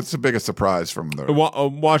what's the biggest surprise from the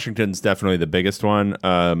Washington's definitely the biggest one.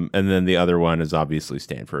 And then the other one is obviously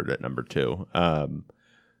Stanford at number 2.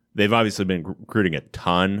 They've obviously been recruiting a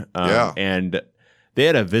ton. And they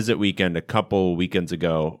had a visit weekend a couple weekends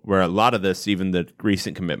ago where a lot of this, even the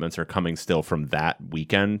recent commitments, are coming still from that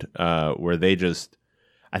weekend where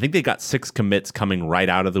I think they got 6 commits coming right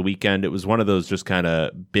out of the weekend. It was one of those just kind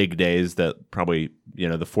of big days that probably,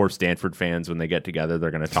 the 4 Stanford fans, when they get together,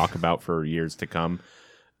 they're going to talk about for years to come.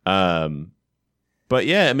 But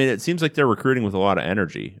yeah, I mean, it seems like they're recruiting with a lot of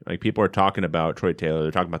energy. Like, people are talking about Troy Taylor,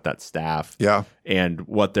 they're talking about that staff. Yeah. And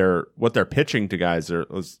what they're pitching to guys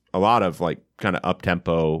was a lot of like kind of up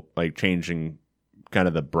tempo, like changing kind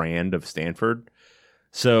of the brand of Stanford.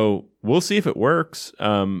 So we'll see if it works.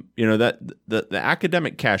 That the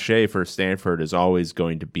academic cachet for Stanford is always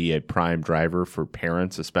going to be a prime driver for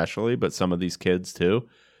parents, especially, but some of these kids too.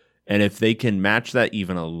 And if they can match that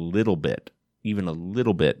even a little bit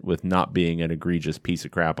with not being an egregious piece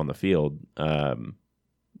of crap on the field,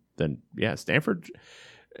 then yeah, Stanford.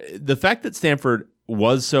 The fact that Stanford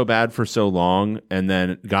was so bad for so long and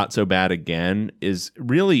then got so bad again is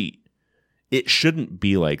really, it shouldn't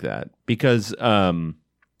be like that because.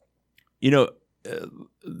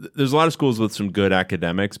 There's a lot of schools with some good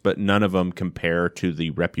academics, but none of them compare to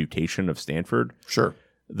the reputation of Stanford. Sure.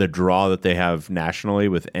 The draw that they have nationally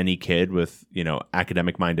with any kid with,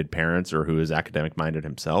 academic-minded parents or who is academic-minded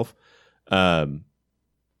himself.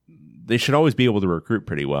 They should always be able to recruit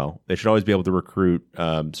pretty well. They should always be able to recruit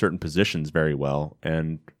certain positions very well.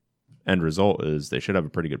 And end result is they should have a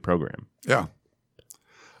pretty good program. Yeah.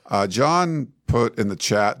 John put in the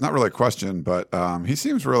chat, not really a question, but he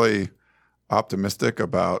seems really optimistic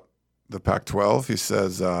about the Pac-12. He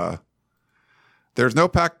says there's no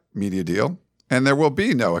Pac media deal, and there will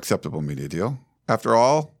be no acceptable media deal. After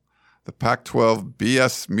all, the Pac-12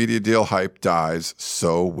 BS media deal hype dies,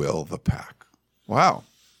 so will the Pac. Wow.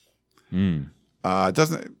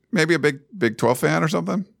 Doesn't maybe a Big 12 fan or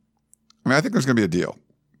something? I mean, I think there's going to be a deal.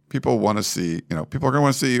 People want to see, people are going to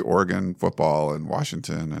want to see Oregon football and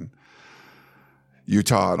Washington and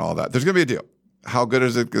Utah and all that. There's going to be a deal. How good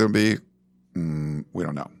is it going to be? We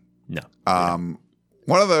don't know. No.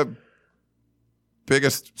 One of the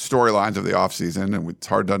biggest storylines of the offseason, and it's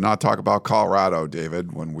hard to not talk about Colorado,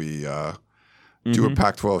 David, when we do a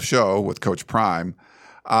Pac-12 show with Coach Prime.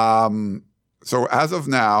 So as of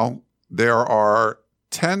now, there are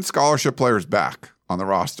 10 scholarship players back on the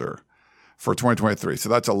roster for 2023. So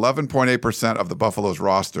that's 11.8% of the Buffalo's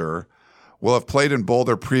roster will have played in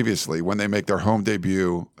Boulder previously when they make their home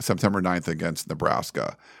debut September 9th against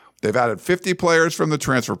Nebraska. They've added 50 players from the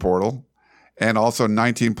transfer portal and also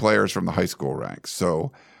 19 players from the high school ranks.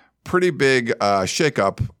 So pretty big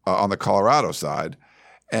shakeup on the Colorado side.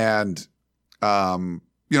 And,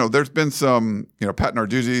 there's been some, Pat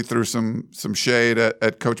Narduzzi threw some shade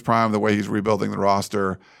at Coach Prime, the way he's rebuilding the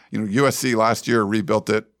roster. USC last year rebuilt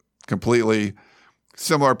it completely,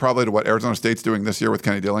 similar probably to what Arizona State's doing this year with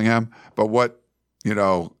Kenny Dillingham. But what,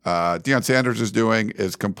 Deion Sanders is doing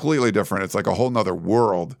is completely different. It's like a whole nother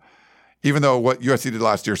world. Even though what USC did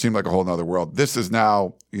last year seemed like a whole nother world, this is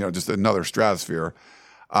now, just another stratosphere.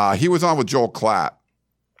 He was on with Joel Klatt,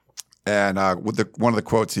 and one of the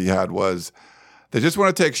quotes he had was, "They just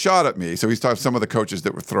want to take a shot at me." So he's talking to some of the coaches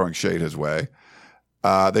that were throwing shade his way.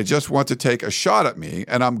 They just want to take a shot at me,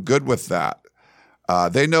 and I'm good with that.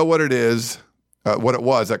 They know what it is, what it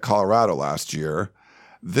was at Colorado last year.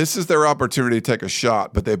 This is their opportunity to take a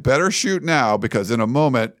shot, but they better shoot now because in a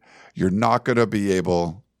moment, you're not going to be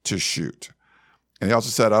able to shoot. And he also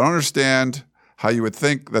said, "I don't understand how you would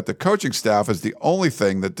think that the coaching staff is the only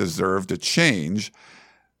thing that deserved to change.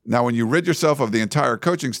 Now, when you rid yourself of the entire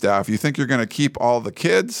coaching staff, you think you're going to keep all the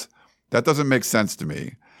kids? That doesn't make sense to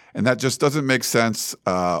me. And that just doesn't make sense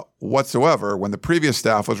whatsoever when the previous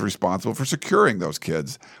staff was responsible for securing those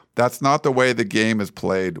kids. That's not the way the game is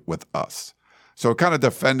played with us." So kind of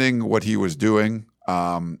defending what he was doing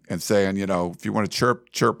and saying, if you want to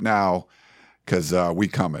chirp now, because we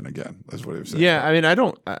coming again, is what he was saying. Yeah, I mean, I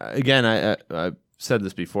don't. Again, I've said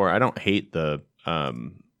this before. I don't hate the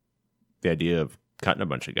idea of cutting a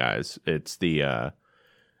bunch of guys. It's the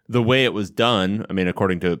way it was done. I mean,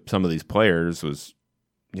 according to some of these players, was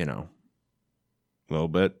a little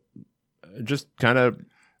bit just kind of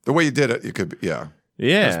the way you did it. You could, yeah,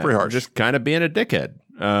 it's pretty harsh. Just kind of being a dickhead.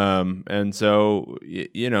 And so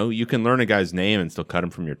you can learn a guy's name and still cut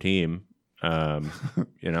him from your team.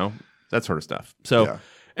 That sort of stuff. So yeah.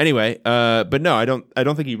 Anyway, but no, I don't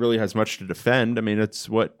think he really has much to defend. I mean, it's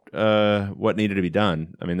what needed to be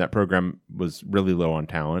done. I mean, that program was really low on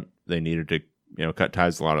talent. They needed to, cut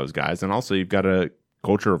ties to a lot of those guys. And also you've got a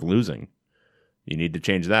culture of losing. You need to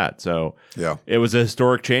change that. So yeah, it was a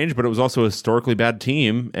historic change, but it was also a historically bad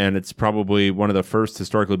team. And it's probably one of the first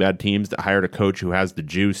historically bad teams that hired a coach who has the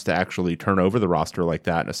juice to actually turn over the roster like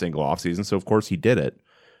that in a single offseason. So of course he did it.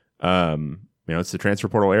 It's the transfer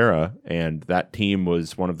portal era, and that team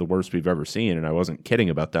was one of the worst we've ever seen. And I wasn't kidding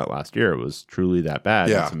about that last year. It was truly that bad.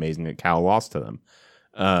 Yeah. It's amazing that Cal lost to them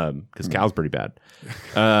because Cal's pretty bad,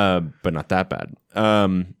 but not that bad.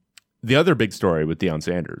 The other big story with Deion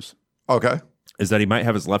Sanders, okay, is that he might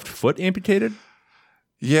have his left foot amputated.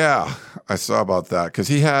 Yeah, I saw about that because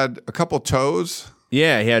he had a couple toes.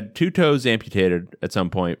 Yeah, he had 2 toes amputated at some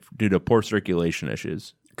point due to poor circulation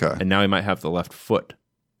issues. Okay, and now he might have the left foot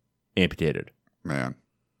amputated. Man.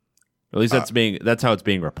 At least that's how it's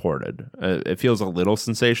being reported. It feels a little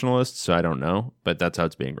sensationalist, so I don't know, but that's how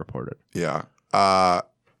it's being reported. Yeah.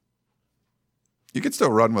 You could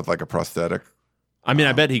still run with like a prosthetic. I mean,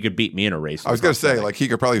 I bet he could beat me in a race. I was going to say, like, he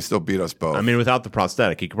could probably still beat us both. I mean, without the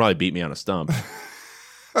prosthetic, he could probably beat me on a stump.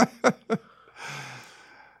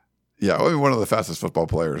 Yeah, I mean, one of the fastest football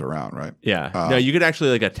players around, right? Yeah. No, you could actually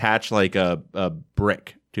like attach like a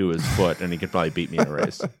brick to his foot, and he could probably beat me in a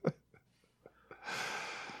race.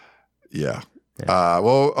 Yeah.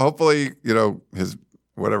 Well, hopefully, his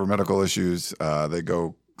whatever medical issues, they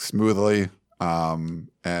go smoothly. And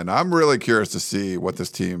I'm really curious to see what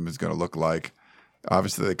this team is going to look like.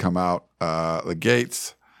 Obviously, they come out the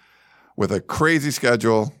gates with a crazy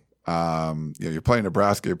schedule. You're playing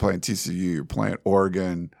Nebraska, you're playing TCU, you're playing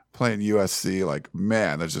Oregon, playing USC. Like,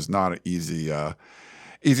 man, that's just not an easy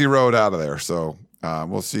road out of there. So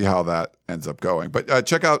we'll see how that ends up going. But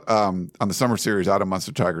check out on the summer series, Adam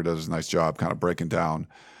Munster Tiger does a nice job kind of breaking down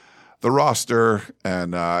the roster,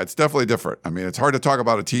 and it's definitely different. I mean, it's hard to talk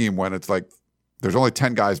about a team when it's like there's only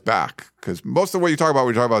 10 guys back, because most of what you talk about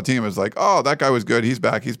when you talk about a team is like, oh, that guy was good, he's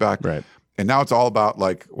back. Right. And now it's all about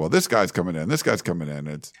like, well, this guy's coming in, this guy's coming in.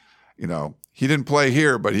 It's, he didn't play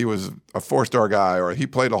here, but he was a 4-star guy, or he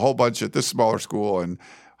played a whole bunch at this smaller school, and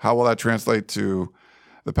how will that translate to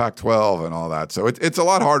the Pac-12 and all that? So it's a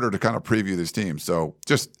lot harder to kind of preview these teams. So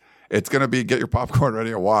just, it's going to be get your popcorn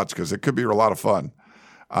ready and watch, because it could be a lot of fun.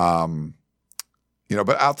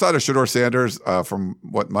 But outside of Shedeur Sanders, from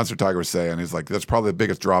what Munster Tiger was saying, he's like, that's probably the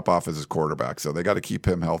biggest drop off as his quarterback. So they got to keep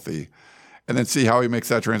him healthy and then see how he makes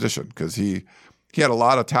that transition, because he had a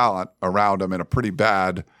lot of talent around him in a pretty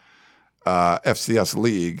bad FCS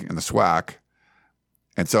league in the SWAC.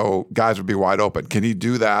 And so guys would be wide open. Can he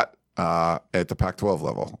do that at the Pac-12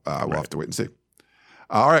 level? We'll have to wait and see.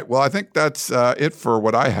 All right. Well, I think that's it for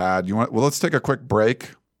what I had. Let's take a quick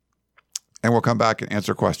break, and we'll come back and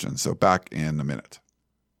answer questions. So back in a minute.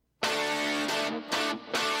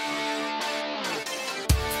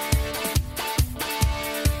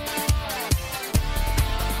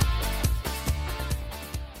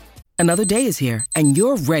 Another day is here, and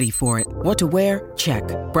you're ready for it. What to wear? Check.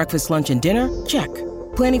 Breakfast, lunch, and dinner? Check.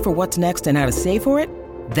 Planning for what's next and how to save for it?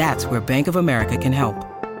 That's where Bank of America can help.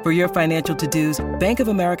 For your financial to-dos, Bank of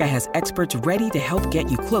America has experts ready to help get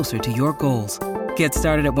you closer to your goals. Get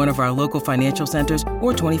started at one of our local financial centers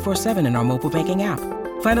or 24/7 in our mobile banking app.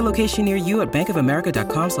 Find a location near you at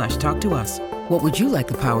bankofamerica.com/talktous. What would you like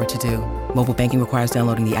the power to do? Mobile banking requires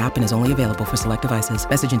downloading the app and is only available for select devices.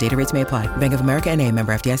 Message and data rates may apply. Bank of America NA,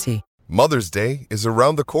 member FDIC. Mother's Day is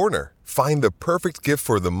around the corner. Find the perfect gift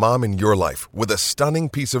for the mom in your life with a stunning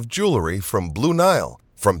piece of jewelry from Blue Nile.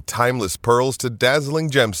 From timeless pearls to dazzling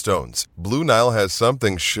gemstones, Blue Nile has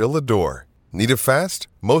something she'll adore. Need it fast?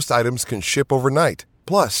 Most items can ship overnight.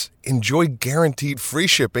 Plus, enjoy guaranteed free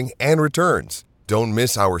shipping and returns. Don't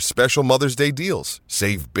miss our special Mother's Day deals.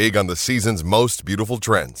 Save big on the season's most beautiful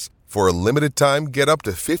trends. For a limited time, get up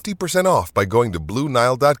to 50% off by going to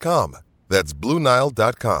BlueNile.com. That's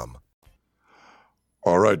BlueNile.com.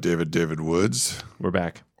 All right, David Woods. We're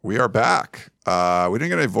back. We are back. We didn't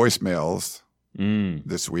get any voicemails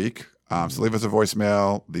this week. So leave us a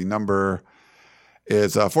voicemail. The number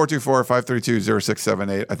is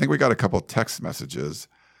 424-532-0678. I think we got a couple text messages,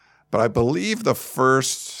 but I believe the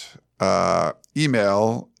first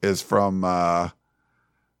email is from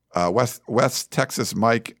West Texas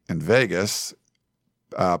Mike in Vegas,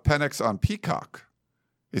 Penix on Peacock.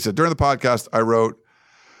 He said, during the podcast, I wrote,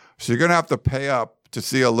 so you're going to have to pay up to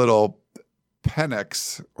see a little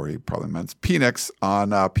Penix, or he probably meant Penix,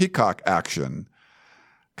 on Peacock action,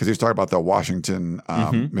 because he was talking about the Washington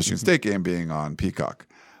Michigan State game being on Peacock.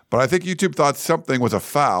 But I think YouTube thought something was a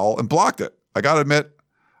foul and blocked it. I got to admit,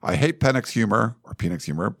 I hate Penix humor,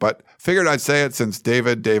 but figured I'd say it since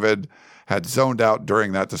David had zoned out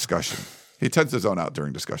during that discussion. He tends to zone out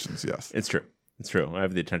during discussions, yes. It's true. I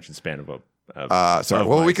have the attention span of sorry.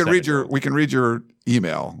 Well, we can read your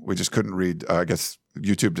email. We just couldn't read. I guess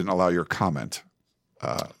YouTube didn't allow your comment.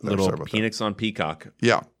 Little Penix on Peacock.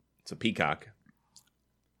 Yeah, it's a peacock.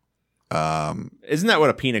 Isn't that what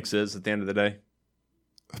a Penix is at the end of the day?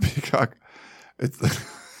 A peacock. It's.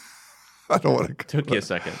 I don't want to. Took you a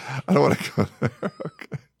second. I don't want to go there.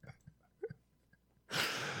 Okay.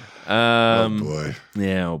 Oh boy.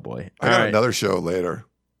 Yeah. Oh boy. I got another show later.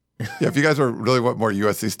 Yeah, if you guys really want more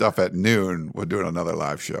USC stuff at noon, we'll do another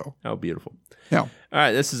live show. Oh, beautiful. Yeah. All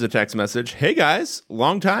right, this is a text message. Hey, guys,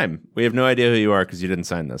 long time. We have no idea who you are because you didn't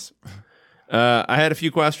sign this. I had a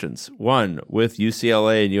few questions. One, with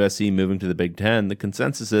UCLA and USC moving to the Big Ten, the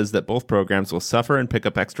consensus is that both programs will suffer and pick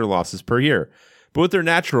up extra losses per year. But with their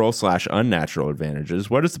natural/unnatural advantages,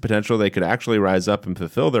 what is the potential they could actually rise up and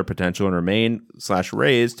fulfill their potential and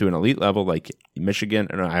remain/raise to an elite level like Michigan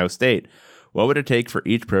and Ohio State? What would it take for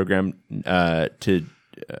each program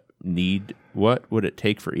What would it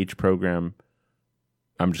take for each program?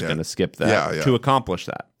 I'm just going to skip that to accomplish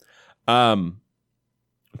that.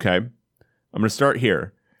 Okay. I'm going to start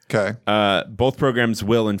here. Okay. Both programs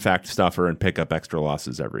will, in fact, suffer and pick up extra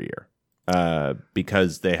losses every year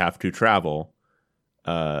because they have to travel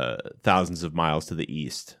thousands of miles to the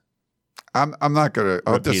east. I'm not going to.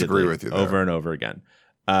 I'll disagree with you there. Over and over again.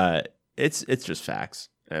 It's just facts.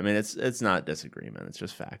 I mean, it's not disagreement. It's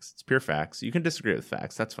just facts. It's pure facts. You can disagree with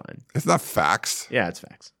facts. That's fine. It's not facts. Yeah, it's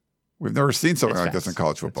facts. We've never seen something like this in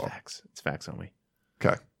college football. It's facts. It's facts only.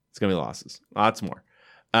 Okay. It's going to be losses. Lots more.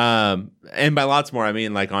 And by lots more, I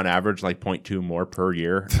mean like on average, like 0.2 more per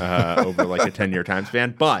year over like a 10-year time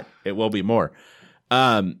span, but it will be more.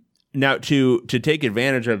 Now, to take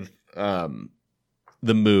advantage of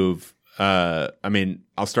the move, I mean,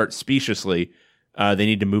 I'll start speciously. They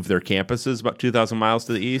need to move their campuses about 2,000 miles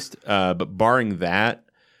to the east. But barring that,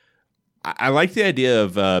 I like the idea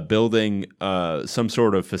of building some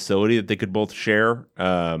sort of facility that they could both share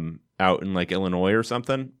out in like Illinois or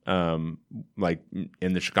something, like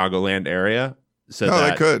in the Chicagoland area. So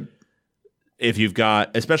they could. If you've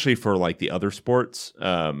got, especially for like the other sports,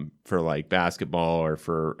 for like basketball or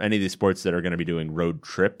for any of these sports that are going to be doing road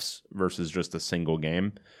trips versus just a single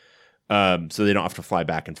game. So they don't have to fly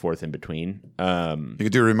back and forth in between. You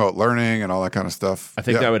could do remote learning and all that kind of stuff. I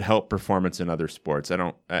think that would help performance in other sports. I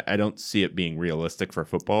don't see it being realistic for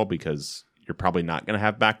football because you're probably not going to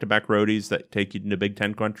have back-to-back roadies that take you into Big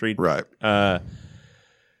Ten country. Right.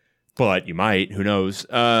 But you might. Who knows?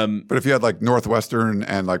 But if you had like Northwestern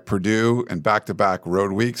and like Purdue and back-to-back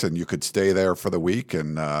road weeks and you could stay there for the week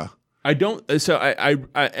and I don't. So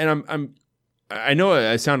I know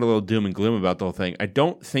I sound a little doom and gloom about the whole thing. I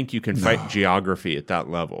don't think you can fight geography at that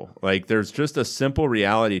level. Like, there's just a simple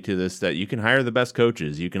reality to this that you can hire the best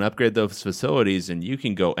coaches, you can upgrade those facilities, and you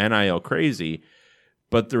can go NIL crazy.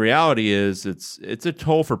 But the reality is it's a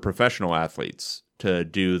toll for professional athletes to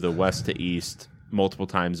do the west to east multiple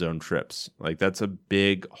time zone trips. Like, that's a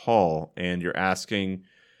big haul, and you're asking,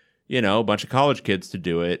 a bunch of college kids to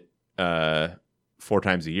do it 4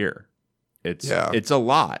 times a year. It's a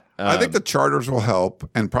lot. I think the charters will help,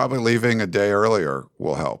 and probably leaving a day earlier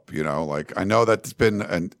will help. Like I know that's been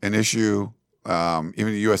an issue. Even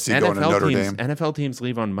USC going to Notre Dame. NFL teams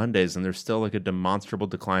leave on Mondays, and there's still like a demonstrable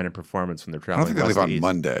decline in performance when they're traveling. I don't think they leave on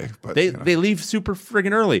Monday, but they leave super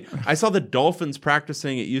friggin' early. I saw the Dolphins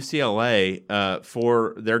practicing at UCLA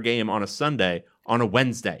for their game on a Sunday on a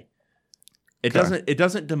Wednesday. It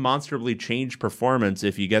doesn't demonstrably change performance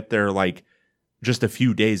if you get there like just a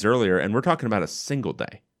few days earlier, and we're talking about a single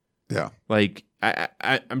day. Yeah. Like,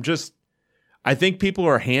 I think people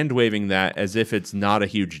are hand-waving that as if it's not a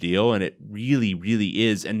huge deal, and it really, really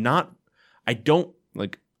is. And I'm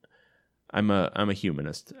a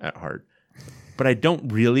humanist at heart, but I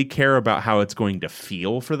don't really care about how it's going to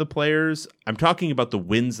feel for the players. I'm talking about the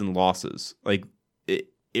wins and losses. Like,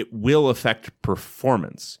 it will affect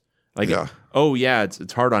performance. Like,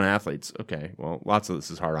 it's hard on athletes. Okay, well, lots of this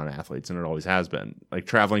is hard on athletes, and it always has been. Like,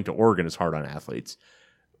 traveling to Oregon is hard on athletes.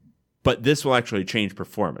 But this will actually change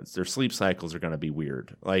performance. Their sleep cycles are going to be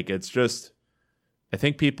weird. Like, it's just, I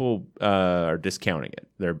think people are discounting it.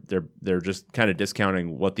 They're just kind of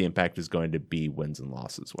discounting what the impact is going to be wins and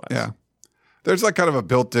losses wise. Yeah. There's like kind of a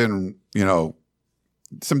built-in,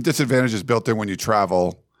 some disadvantages built in when you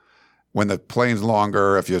travel, when the plane's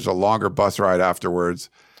longer, if there's a longer bus ride afterwards.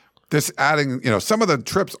 This adding, some of the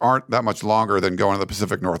trips aren't that much longer than going to the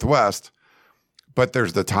Pacific Northwest, but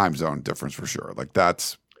there's the time zone difference for sure. Like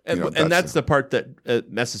that's, that's the part that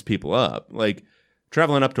messes people up. Like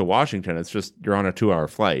traveling up to Washington, it's just you're on a 2-hour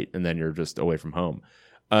flight and then you're just away from home.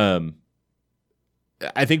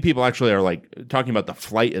 I think people actually are like talking about the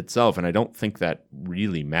flight itself, and I don't think that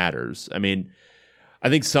really matters. I mean, I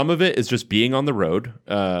think some of it is just being on the road.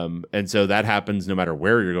 And so that happens no matter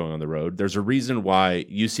where you're going on the road. There's a reason why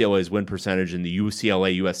UCLA's win percentage in the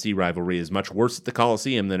UCLA-USC rivalry is much worse at the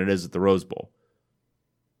Coliseum than it is at the Rose Bowl.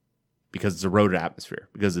 Because it's a road atmosphere.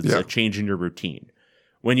 Because it's a change in your routine.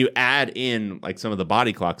 When you add in like some of the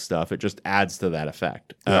body clock stuff, it just adds to that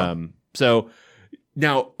effect. Yeah. So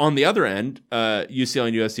now on the other end, UCLA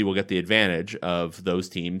and USC will get the advantage of those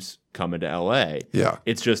teams coming to LA. Yeah.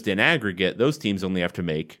 It's just in aggregate, those teams only have to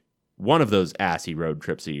make one of those assy road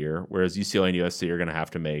trips a year, whereas UCLA and USC are going to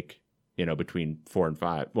have to make, between 4 and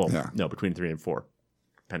 5. Well, no, between 3 and 4,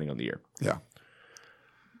 depending on the year. Yeah.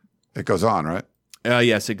 It goes on, right?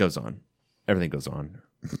 Yes, it goes on. Everything goes on.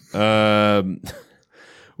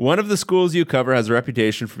 One of the schools you cover has a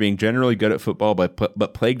reputation for being generally good at football,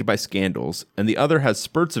 but plagued by scandals, and the other has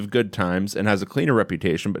spurts of good times and has a cleaner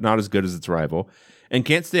reputation, but not as good as its rival, and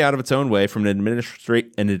can't stay out of its own way from an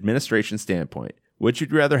administration standpoint. Which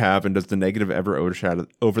you'd rather have, and does the negative ever overshadow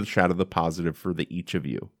the positive for the each of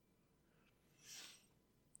you?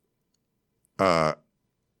 I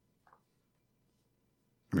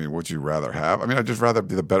mean, would you rather have? I mean, I'd just rather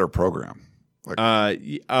be the better program. Yeah.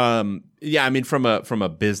 I mean, from a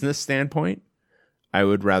business standpoint, I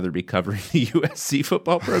would rather be covering the USC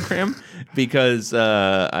football program because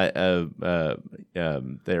they're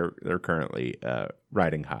currently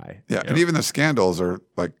riding high. Yeah, and even the scandals are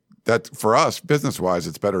like that for us business wise.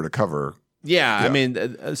 It's better to cover. Yeah, I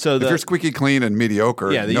mean, so if you're squeaky clean and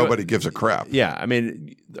mediocre, nobody gives a crap. Yeah, I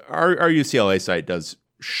mean, our UCLA site does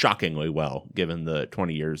shockingly well given the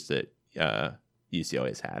 20 years that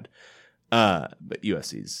UCLA's had. But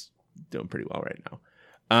USC's doing pretty well right now.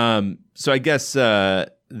 So I guess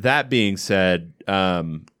that being said, I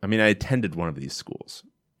mean, I attended one of these schools,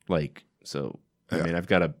 I mean, I've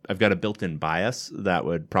got a built-in bias that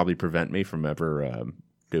would probably prevent me from ever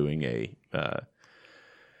doing I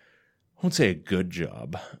won't say a good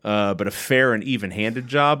job, but a fair and even-handed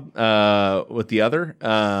job with the other.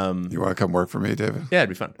 You want to come work for me, David? Yeah, it'd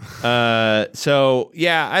be fun. So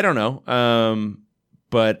yeah, I don't know.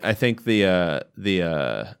 But I think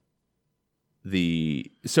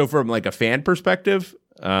so from like a fan perspective,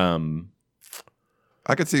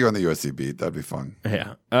 I could see you on the USC beat. That'd be fun.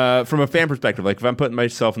 Yeah. From a fan perspective, like if I'm putting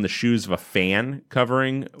myself in the shoes of a fan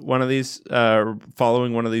covering one of these,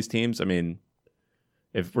 following one of these teams, I mean,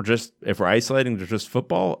 if we're isolating to just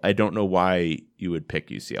football, I don't know why you would pick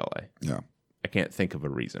UCLA. Yeah. I can't think of a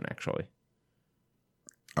reason actually.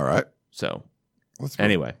 All right. So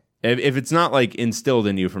anyway. If it's not like instilled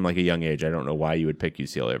in you from like a young age, I don't know why you would pick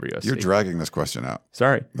UCLA over USC. You're dragging this question out.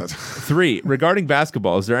 Sorry. 3, regarding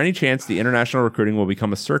basketball, is there any chance the international recruiting will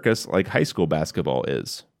become a circus like high school basketball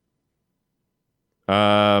is?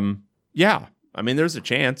 Yeah. I mean, there's a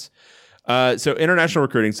chance. So international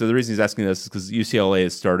recruiting. So the reason he's asking this is because UCLA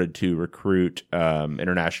has started to recruit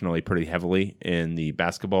internationally pretty heavily in the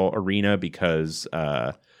basketball arena because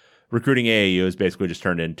recruiting AAU has basically just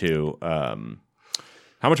turned into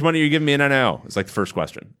how much money are you giving me in NIL? It's like the first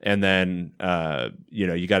question. And then,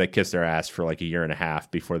 you got to kiss their ass for like a year and a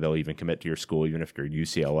half before they'll even commit to your school, even if you're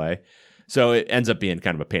UCLA. So it ends up being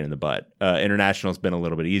kind of a pain in the butt. International has been a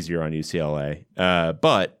little bit easier on UCLA.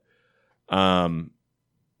 But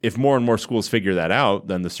if more and more schools figure that out,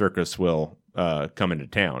 then the circus will come into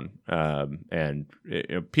town. And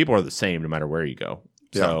people are the same no matter where you go.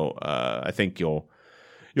 Yeah. So I think you'll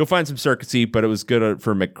find some circuity, but it was good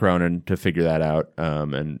for Mick Cronin to figure that out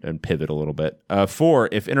and pivot a little bit. 4,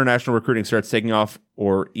 if international recruiting starts taking off,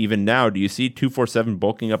 or even now, do you see 247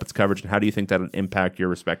 bulking up its coverage, and how do you think that would impact your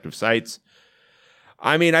respective sites?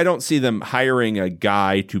 I mean, I don't see them hiring a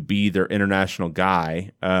guy to be their international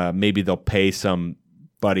guy. Maybe they'll pay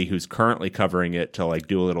somebody who's currently covering it to like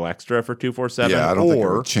do a little extra for 247. Yeah, I don't think it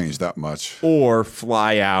would change that much. Or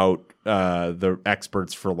fly out the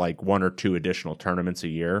experts for like 1 or 2 additional tournaments a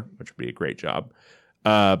year, which would be a great job.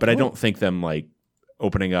 But I don't think them like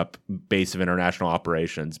opening up base of international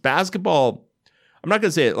operations. Basketball, I'm not going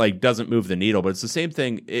to say it like doesn't move the needle, but it's the same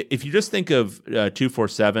thing. If you just think of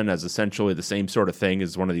 247 as essentially the same sort of thing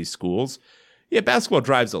as one of these schools, yeah, basketball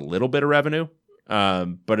drives a little bit of revenue,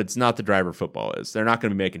 but it's not the driver football is. They're not going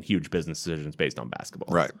to be making huge business decisions based on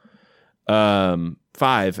basketball. Right.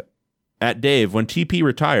 5, at Dave, when TP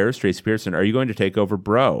retires, Tracy Pearson, are you going to take over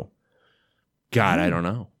Bro? God, I don't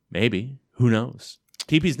know. Maybe. Who knows?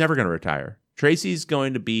 TP's never going to retire. Tracy's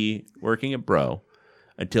going to be working at Bro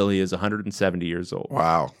until he is 170 years old.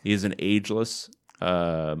 Wow. He is an ageless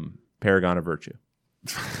paragon of virtue.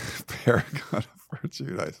 Paragon of virtue.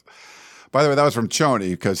 Nice. By the way, that was from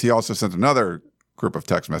Choney because he also sent another group of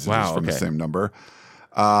text messages from the same number.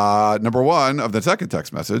 Number 1 of the second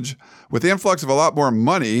text message, with the influx of a lot more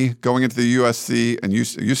money going into the USC and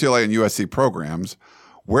UCLA and USC programs,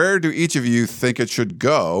 where do each of you think it should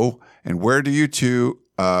go, and where do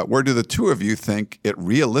the two of you think it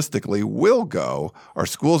realistically will go? Are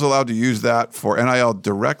schools allowed to use that for NIL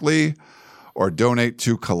directly or donate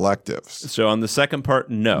to collectives? So on the second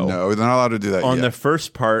part, no. No, they're not allowed to do that On yet. the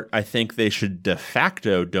first part, I think they should de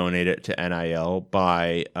facto donate it to NIL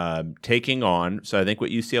by taking on, so I think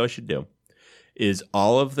what UCLA should do is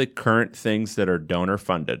all of the current things that are donor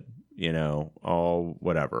funded, all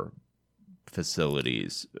whatever,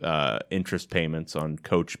 facilities, interest payments on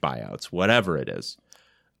coach buyouts, whatever it is,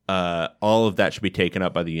 all of that should be taken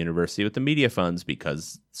up by the university with the media funds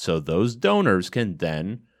so those donors can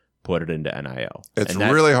then put it into NIL. It's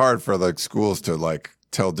really hard for the schools to like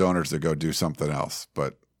tell donors to go do something else,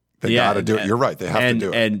 but they got to do it. You're right. They have to do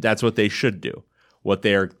it. And that's what they should do. What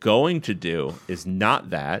they're going to do is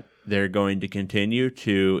not that. They're going to continue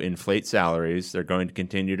to inflate salaries. They're going to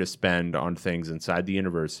continue to spend on things inside the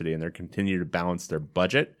university, and they're continue to balance their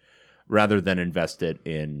budget rather than invest it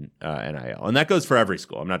in NIL. And that goes for every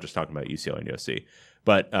school. I'm not just talking about UCLA and USC,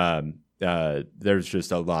 but there's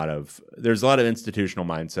just a lot of institutional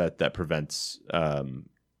mindset that prevents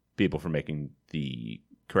people from making the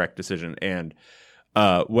correct decision. And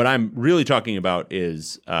what I'm really talking about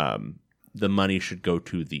is the money should go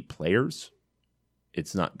to the players.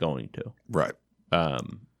 It's not going to. Right.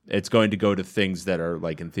 It's going to go to things that are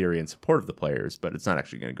like in theory in support of the players, but it's not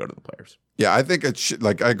actually going to go to the players. Yeah, I think it should,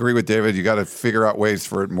 like I agree with David. You got to figure out ways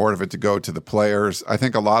for more of it to go to the players. I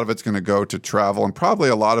think a lot of it's going to go to travel, and probably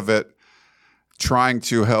a lot of it trying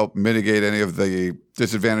to help mitigate any of the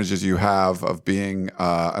disadvantages you have of being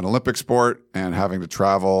an Olympic sport and having to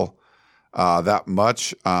travel that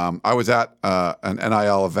much. I was at an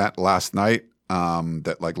NIL event last night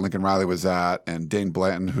that like Lincoln Riley was at, and Dane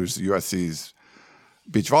Blanton, who's USC's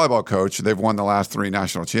beach volleyball coach. They've won the last 3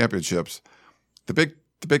 national championships. The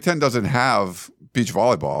Big Ten doesn't have beach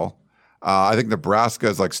volleyball. I think Nebraska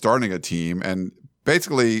is like starting a team, and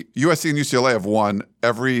basically USC and UCLA have won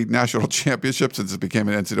every national championship since it became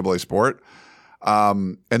an NCAA sport.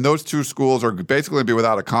 And those 2 schools are basically going to be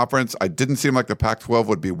without a conference. I didn't seem like the Pac-12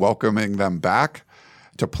 would be welcoming them back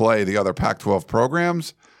to play the other Pac-12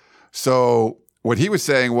 programs. So what he was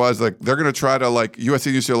saying was like they're going to try to like USC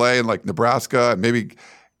and UCLA and like Nebraska and maybe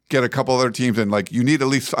get a couple other teams, and like you need at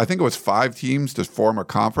least, I think it was 5 teams to form a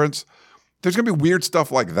conference. There's going to be weird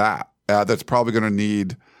stuff like that that's probably going to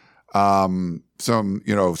need some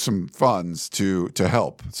funds to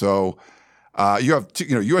help. So you have USC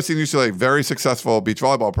and UCLA, very successful beach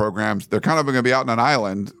volleyball programs. They're kind of going to be out on an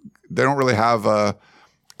island. They don't really have a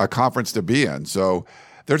conference to be in. So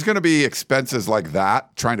there's going to be expenses like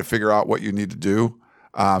that, trying to figure out what you need to do.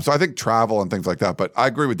 So I think travel and things like that. But I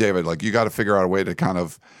agree with David. Like you got to figure out a way to kind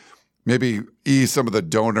of maybe ease some of the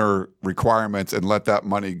donor requirements and let that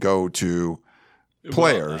money go to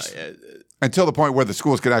players until the point where the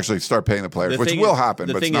schools can actually start paying the players, which will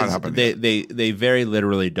happen, but it's not happening. They very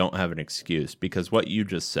literally don't have an excuse, because what you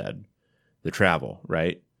just said, the travel,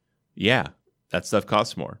 right? Yeah, that stuff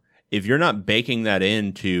costs more. If you're not baking that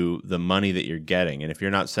into the money that you're getting, and if you're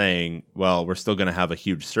not saying, well, we're still going to have a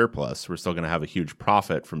huge surplus, we're still going to have a huge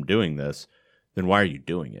profit from doing this, then why are you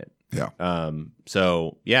doing it? Yeah.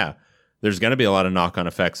 So, yeah, there's going to be a lot of knock-on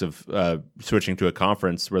effects of switching to a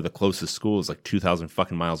conference where the closest school is like 2,000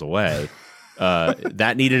 fucking miles away.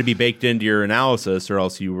 That needed to be baked into your analysis, or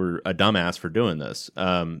else you were a dumbass for doing this.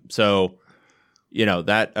 So,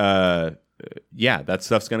 that... that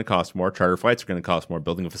stuff's going to cost more. Charter flights are going to cost more.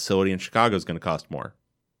 Building a facility in Chicago is going to cost more.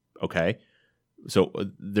 Okay. So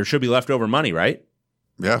there should be leftover money, right?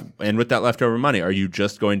 Yeah. And with that leftover money, are you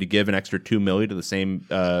just going to give an extra $2 million to the same,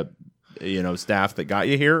 staff that got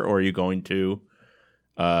you here? Or are you going to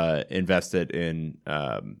invest it in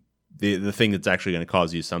the thing that's actually going to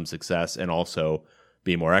cause you some success and also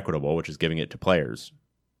be more equitable, which is giving it to players?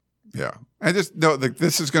 Yeah. I just know that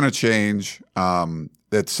this is going to change.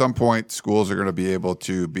 At some point, schools are going to be able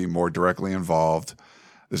to be more directly involved.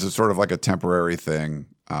 This is sort of like a temporary thing,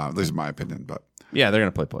 at least in my opinion. But yeah, they're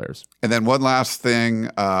going to play players. And then one last thing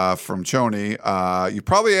from Choney. You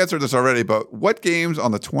probably answered this already, but what games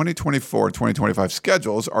on the 2024-2025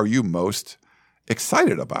 schedules are you most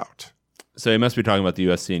excited about? So you must be talking about the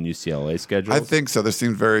USC and UCLA schedules? I think so. This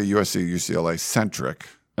seems very USC-UCLA centric.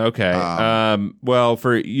 Okay. Well,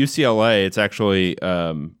 for UCLA, it's actually,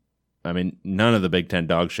 none of the Big Ten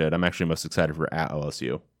dog shit. I'm actually most excited for at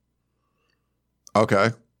LSU. Okay.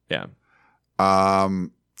 Yeah.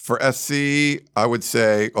 For SC, I would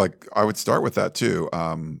say, I would start with that too.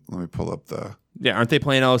 Let me pull up the... Yeah, aren't they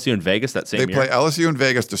playing LSU in Vegas that same year? They play LSU in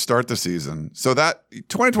Vegas to start the season. So that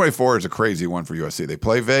 2024 is a crazy one for USC. They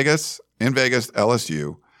play in Vegas,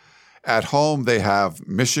 LSU. At home, they have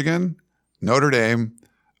Michigan, Notre Dame,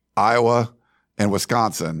 Iowa, and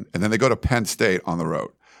Wisconsin, and then they go to Penn State on the road.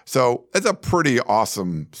 So it's a pretty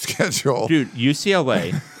awesome schedule. Dude,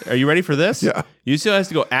 UCLA, are you ready for this? Yeah. UCLA has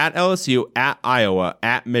to go at LSU, at Iowa,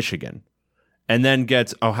 at Michigan, and then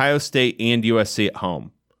gets Ohio State and USC at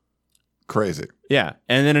home. Crazy. Yeah.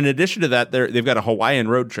 And then in addition to that, they've got a Hawaiian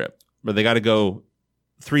road trip where they got to go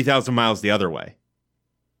 3,000 miles the other way.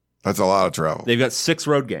 That's a lot of travel. They've got 6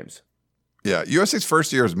 road games. Yeah. USC's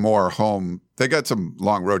first year is more home. They got some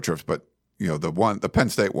long road trips, but the Penn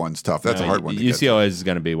State one's tough. That's a hard one to get to. UCLA is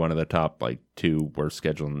going to be one of the top 2 worst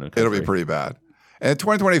scheduled in the country. It'll be pretty bad. And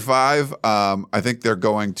 2025, I think they're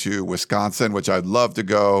going to Wisconsin, which I'd love to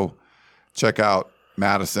go check out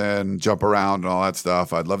Madison, jump around and all that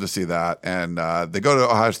stuff. I'd love to see that. And they go to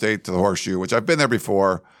Ohio State to the Horseshoe, which I've been there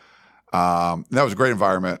before. That was a great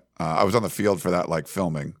environment. I was on the field for that,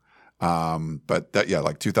 filming. But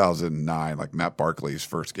that, 2009, Matt Barkley's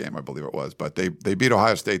first game, I believe it was. But they beat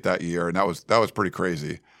Ohio State that year, and that was pretty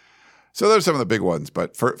crazy. So those are some of the big ones.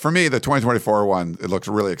 But for me, the 2024 one, it looks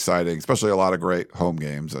really exciting, especially a lot of great home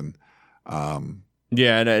games. And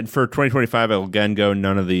and for 2025, I'll again go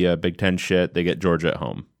none of the Big Ten shit. They get Georgia at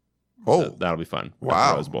home. Oh, so that'll be fun.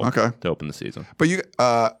 Wow. Rose Bowl Okay. To open the season. But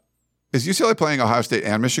is UCLA playing Ohio State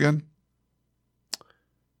and Michigan?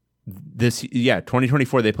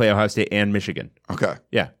 2024 they play Ohio State and Michigan. Okay.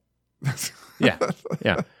 Yeah. Yeah.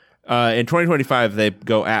 In 2025 they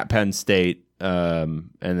go at Penn State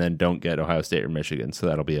and then don't get Ohio State or Michigan. So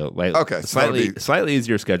that'll be slightly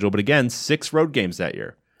easier schedule. But again, 6 road games that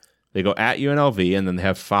year. They go at UNLV and then they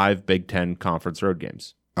have 5 Big Ten conference road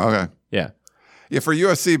games. Okay. Yeah. Yeah, for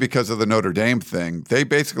USC, because of the Notre Dame thing, they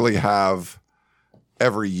basically have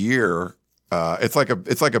every year. It's like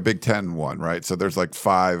a Big Ten one, right? So there's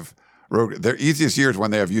 5 road. Their easiest years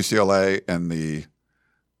when they have UCLA and the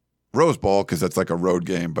Rose Bowl because that's a road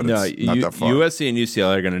game, but it's not that far. USC and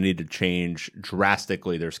UCLA are going to need to change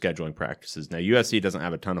drastically their scheduling practices. Now USC doesn't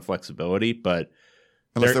have a ton of flexibility, but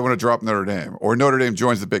unless they want to drop Notre Dame or Notre Dame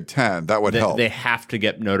joins the Big Ten, that would help. They have to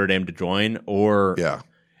get Notre Dame to join, or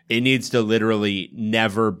it needs to literally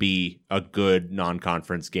never be a good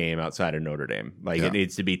non-conference game outside of Notre Dame. It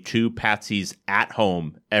needs to be 2 patsies at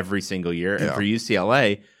home every single year. And for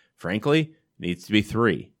UCLA, frankly, it needs to be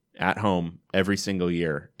 3 at home every single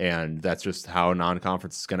year. And that's just how a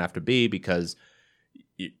non-conference is going to have to be because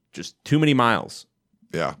just too many miles.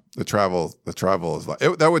 Yeah, the travel is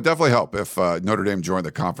that would definitely help if Notre Dame joined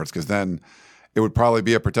the conference because then it would probably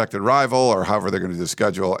be a protected rival or however they're going to do the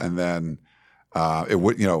schedule. And then it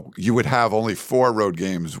would, you would have only 4 road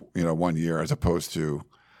games, one year as opposed to,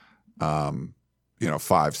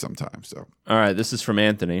 5 sometimes. So, all right, this is from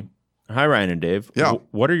Anthony. Hi, Ryan and Dave. Yeah.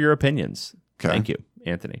 What are your opinions? Okay. Thank you,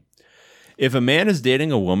 Anthony. If a man is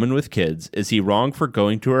dating a woman with kids, is he wrong for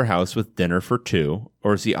going to her house with dinner for 2,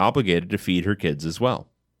 or is he obligated to feed her kids as well?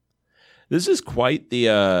 This is quite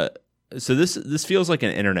the so this feels like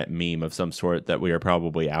an internet meme of some sort that we are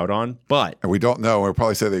probably out on, but and we don't know. We'll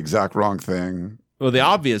probably say the exact wrong thing. Well, the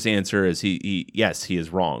obvious answer is he is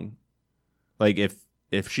wrong.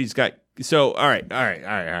 If she's got all right,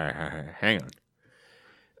 hang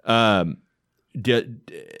on.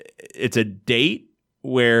 It's a date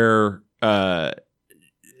where does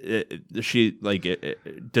she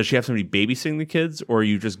have somebody babysitting the kids, or are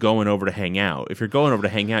you just going over to hang out? If you're going over to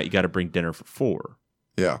hang out, you got to bring dinner for 4.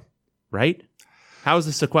 Yeah. Right? How is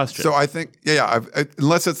this a question? So I think,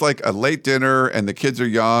 unless it's a late dinner and the kids are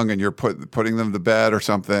young and you're putting them to bed or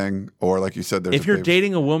something, or like you said, if you're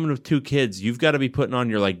dating a woman with 2 kids, you've got to be putting on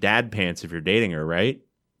your dad pants if you're dating her, right?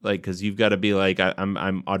 Because you've got to be I'm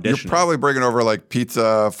auditioning. You're probably bringing over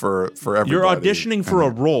pizza for everybody. You're auditioning for a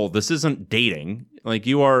role. This isn't dating.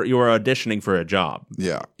 You are auditioning for a job.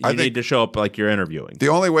 Yeah. You need to show up you're interviewing. The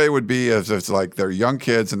only way would be if it's they're young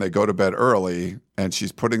kids and they go to bed early and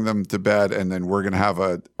she's putting them to bed and then we're going to have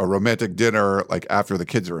a romantic dinner after the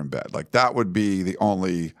kids are in bed. That would be the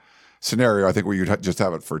only scenario I think where you'd just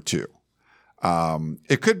have it for 2.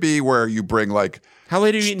 It could be where you bring how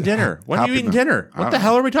late are you eating dinner? When are you eating dinner? What the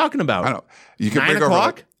hell are we talking about? I don't know. You can 9 bring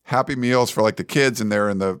o'clock? over Happy Meals for the kids and they're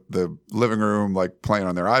in the living room playing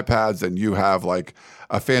on their iPads and you have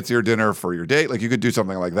a fancier dinner for your date. You could do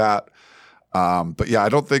something like that. But yeah, I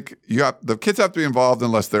don't think the kids have to be involved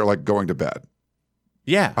unless they're going to bed.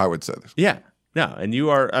 Yeah. I would say this. Yeah. No, and you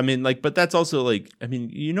are, but that's also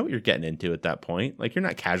you know what you're getting into at that point. You're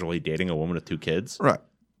not casually dating a woman with 2 kids. Right.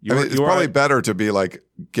 It's probably better to be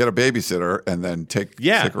get a babysitter and then stick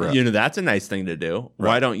around. That's a nice thing to do. Right.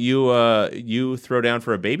 Why don't you throw down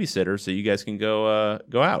for a babysitter so you guys can go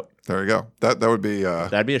out? There you go. That would be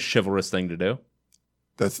that'd be a chivalrous thing to do.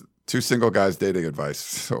 That's 2 single guys dating advice.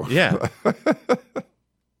 So yeah.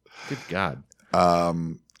 Good God. All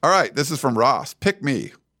right. This is from Ross. Pick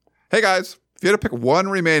me. Hey guys, if you had to pick one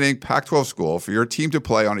remaining Pac-12 school for your team to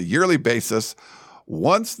play on a yearly basis.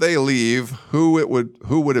 Once they leave, who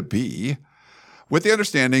would it be? With the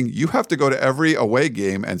understanding, you have to go to every away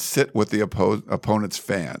game and sit with the opponent's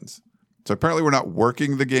fans. So apparently we're not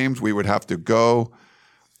working the games. We would have to go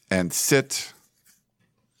and sit.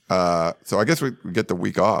 So I guess we get the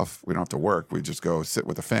week off. We don't have to work. We just go sit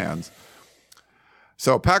with the fans.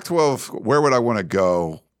 So Pac-12, where would I want to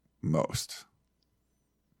go most?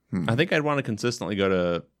 I think I'd want to consistently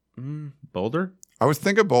go to Boulder, I was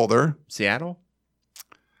thinking Boulder. Seattle.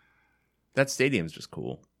 That stadium's just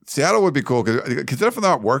cool. Seattle would be cool because if I'm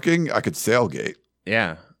not working, I could sailgate.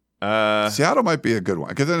 Yeah. Seattle might be a good one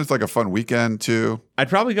because then it's like a fun weekend too. I'd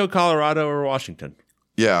probably go Colorado or Washington.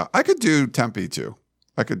 Yeah, I could do Tempe too.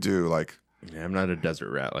 I could do like Yeah, I'm not a desert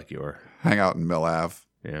rat like you are. hang out in Mill Ave.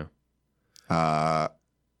 Yeah.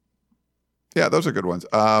 Yeah, those are good ones.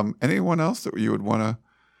 Anyone else that you would want to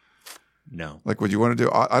No. like? Would you want to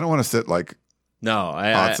do? I don't want to sit like. No,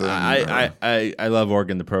 I love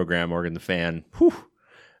Oregon the program, Oregon the fan. Whew.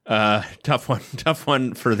 Tough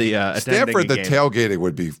one for the Stanford. The game. tailgating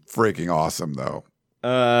would be freaking awesome though. You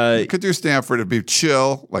Uh, could do Stanford. It'd be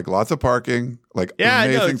chill, like lots of parking, like yeah, I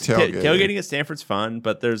know amazing tailgating. tailgating at Stanford's fun,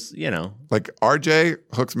 but there's Like RJ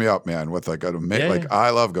hooks me up, man, with like an amazing. Yeah, Like yeah. I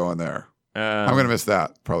love going there. I'm gonna miss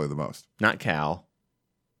that probably the most. not Cal.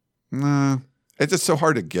 Nah, it's just so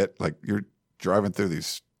hard to get. Like you're driving through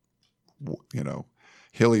these,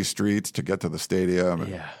 hilly streets to get to the stadium,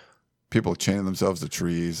 and Yeah, people chaining themselves to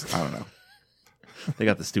trees. I don't know. they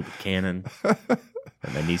got the stupid cannon that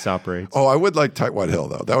my niece operates. Oh, I would like Tightwad Hill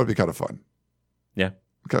though. That would be kind of fun. Yeah,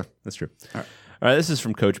 Okay. that's true. All All right, this is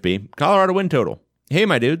from Coach B. Colorado win total. Hey,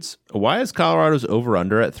 my dudes, why is Colorado's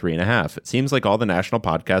over-under at 3.5? It seems like all the national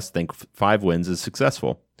podcasts think 5 wins is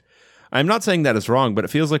successful. I'm not saying that is wrong, but it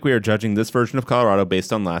feels like we are judging this version of Colorado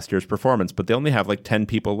based on last year's performance, but they only have like 10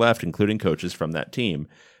 people left, including coaches from that team.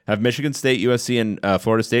 Have Michigan State, USC, and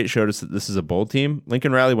Florida State showed us that this is a bowl team?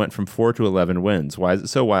 Lincoln Riley went from 4 to 11 wins. Why is it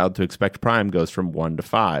so wild to expect Prime goes from 1 to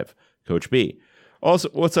 5? Coach B. Also,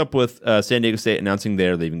 what's up with San Diego State announcing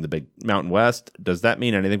they're leaving the Big Mountain West? Does that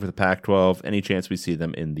mean anything for the Pac-12? Any chance we see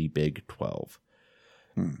them in the Big 12?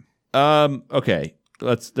 Okay,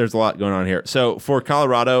 there's a lot going on here. So for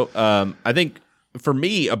Colorado, I think for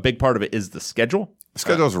me a big part of it is the schedule. The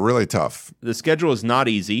schedule is really tough, The schedule is not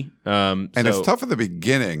easy, and it's tough at the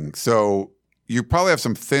beginning. So you probably have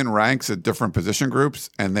some thin ranks at different position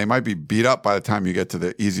groups, and they might be beat up by the time you get to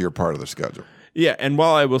the easier part of the schedule. Yeah, and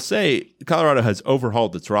while I will say Colorado has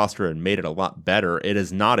overhauled its roster and made it a lot better, it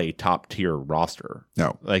is not a top-tier roster.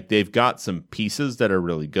 No. Like, they've got some pieces that are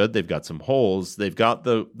really good. They've got some holes. They've got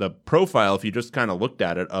the profile, if you just kind of looked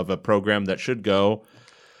at it, of a program that should go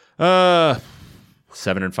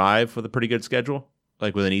 7-5 with a pretty good schedule,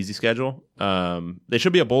 like with an easy schedule. They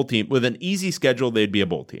should be a bowl team. With an easy schedule, they'd be a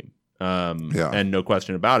bowl team. And no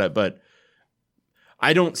question about it. But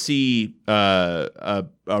I don't see a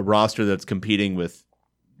roster that's competing with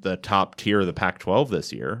the top tier of the Pac-12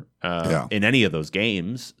 this year in any of those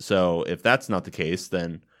games. So if that's not the case,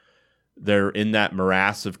 then they're in that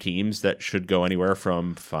morass of teams that should go anywhere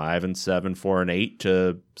from 5-7, 4-8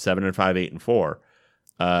 to 7-5,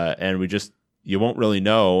 8-4. And you won't really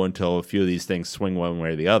know until a few of these things swing one way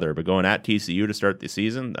or the other. But going at TCU to start the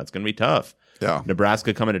season, that's going to be tough. Yeah.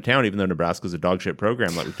 Nebraska coming to town, even though Nebraska's a dog shit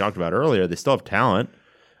program like we talked about earlier, they still have talent.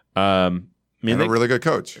 I mean, And a really good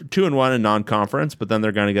coach. 2-1 in non-conference, but then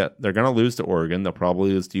they're going to lose to Oregon. They'll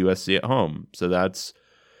probably lose to USC at home. So that's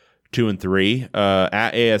 2-3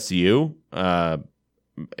 at ASU.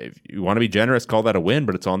 If you want to be generous, call that a win,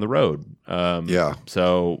 but it's on the road. Yeah.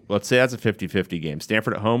 So let's say that's a 50-50 game.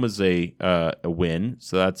 Stanford at home is a win.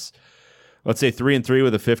 So that's, let's say 3-3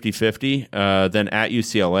 with a 50-50. Then at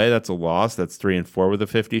UCLA, that's a loss. That's 3-4 with a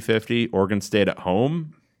 50-50. Oregon State at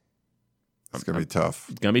home. It's going to be tough.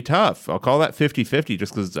 It's going to be tough. I'll call that 50-50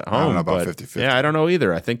 just because it's at home. I don't know about but 50-50. Yeah, I don't know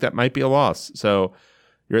either. I think that might be a loss. So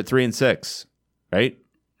you're at 3-6, right?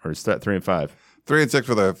 Or is that 3-5? 3-6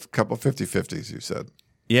 with a couple 50-50s, you said.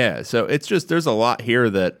 Yeah, so it's just there's a lot here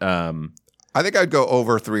that I think I'd go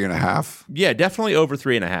over 3.5. yeah, definitely over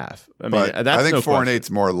 3.5. I mean, But that's I think no 4 and question. 8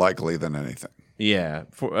 is more likely than anything. Yeah,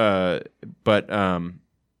 but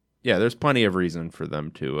there's plenty of reason for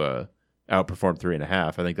them to outperform 3.5.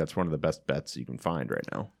 I think that's one of the best bets you can find right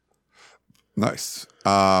now. Nice.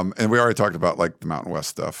 And we already talked about like the Mountain West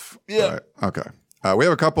stuff. Yeah. Right? Okay. We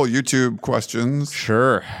have a couple YouTube questions.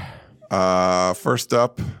 Sure. First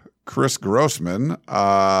up, Chris Grossman.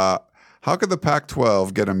 How could the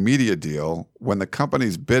Pac-12 get a media deal when the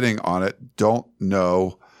companies bidding on it don't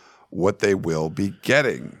know what they will be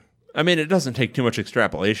getting? I mean, it doesn't take too much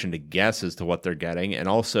extrapolation to guess as to what they're getting. And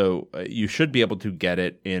also, you should be able to get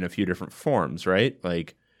it in a few different forms, right?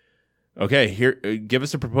 Like, okay, here, give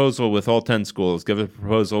us a proposal with all 10 schools. Give us a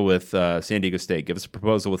proposal with San Diego State. Give us a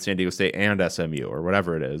proposal with San Diego State and SMU or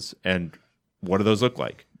whatever it is. And what do those look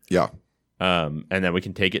like? Yeah. And then we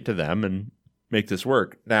can take it to them and make this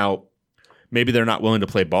work. Now, maybe they're not willing to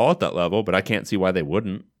play ball at that level, but I can't see why they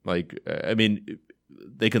wouldn't. Like, I mean,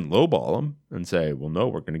 they can lowball them and say, well, no,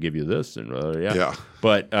 we're going to give you this. And Yeah.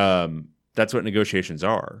 But that's what negotiations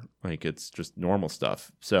are. Like, it's just normal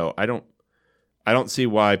stuff. So I don't see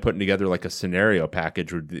why putting together like a scenario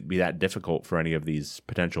package would be that difficult for any of these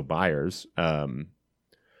potential buyers.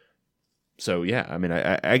 So yeah, I mean,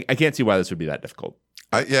 I can't see why this would be that difficult.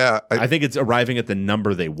 I think it's arriving at the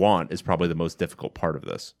number they want is probably the most difficult part of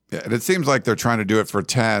this. Yeah, and it seems like they're trying to do it for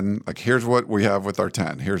 10. Like, here's what we have with our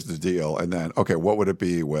 10. Here's the deal. And then, okay, what would it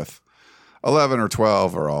be with 11 or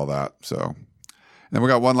 12 or all that? So, and then we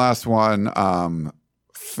got one last one.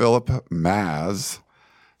 Philip Maz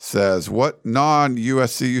says, what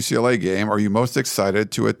non-USC UCLA game are you most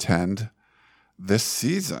excited to attend this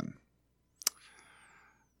season?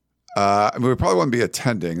 I mean, we probably wouldn't be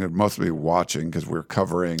attending. We'd mostly be watching because we're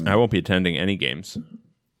covering. I won't be attending any games.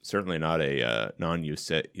 Certainly not a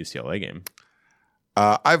non-UCLA game.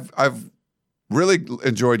 I've really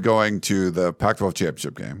enjoyed going to the Pac-12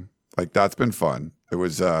 championship game. Like, that's been fun. It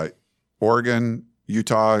was Oregon,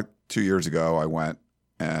 Utah 2 years ago. I went,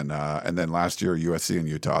 and then last year USC and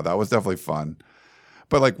Utah. That was definitely fun.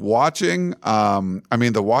 But like watching, I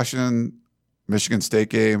mean, the Washington Michigan State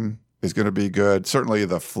game is going to be good. Certainly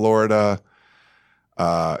the Florida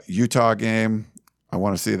Utah game. I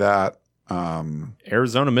want to see that.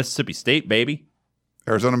 Arizona, Mississippi State, baby.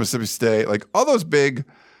 Arizona, Mississippi State, like all those big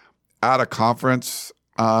out of conference,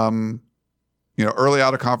 early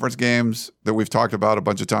out of conference games that we've talked about a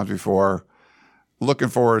bunch of times before. Looking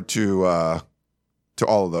forward to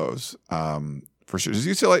all of those for sure. Does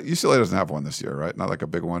UCLA doesn't have one this year, right? Not like a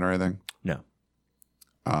big one or anything. No.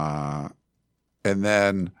 And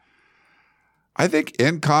then I think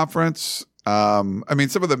in conference, I mean,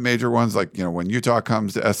 some of the major ones, like, when Utah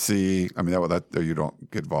comes to SC, I mean, that you don't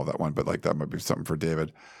get involved in that one, but like that might be something for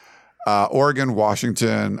David. Oregon,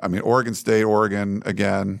 Washington, I mean, Oregon State, Oregon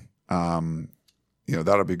again,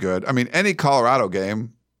 that'll be good. I mean, any Colorado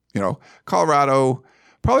game, Colorado,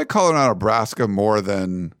 probably Colorado, Nebraska more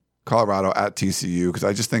than Colorado at TCU, because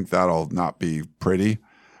I just think that'll not be pretty.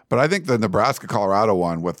 But I think the Nebraska-Colorado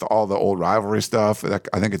one with all the old rivalry stuff,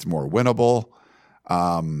 I think it's more winnable.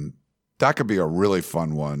 That could be a really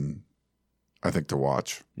fun one, I think, to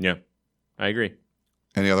watch. Yeah, I agree.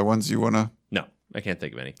 Any other ones you want to? No, I can't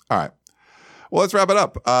think of any. All right. Well, let's wrap it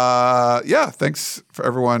up. Thanks for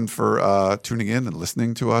everyone for tuning in and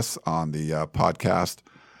listening to us on the podcast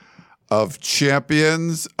of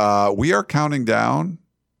Champions. We are counting down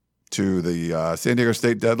to the San Diego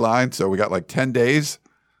State deadline, so we got like 10 days.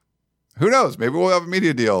 Who knows? Maybe we'll have a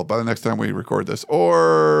media deal by the next time we record this,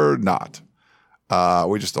 or not.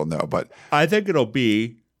 We just don't know. But I think it'll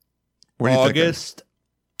be August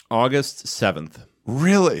 7th.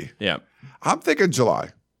 Really? Yeah. I'm thinking July.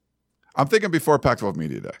 I'm thinking before Pac-12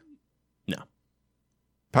 Media Day. No.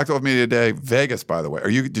 Pac-12 Media Day, Vegas, by the way.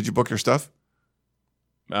 Did you book your stuff?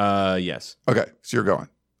 Yes. Okay, so you're going.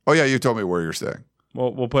 Oh, yeah, you told me where you're staying.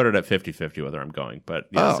 Well, we'll put it at 50-50 whether I'm going. But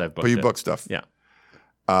yes, I've booked it. But you booked stuff. Yeah.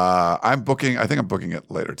 I'm booking. I think I'm booking it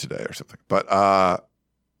later today or something. But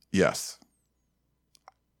yes,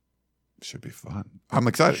 should be fun. I'm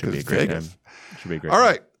excited because it's Vegas. Should be a great. All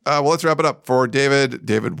right. Well, let's wrap it up. For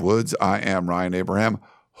David Woods, I am Ryan Abraham.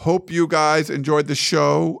 Hope you guys enjoyed the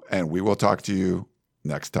show, and we will talk to you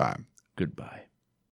next time. Goodbye.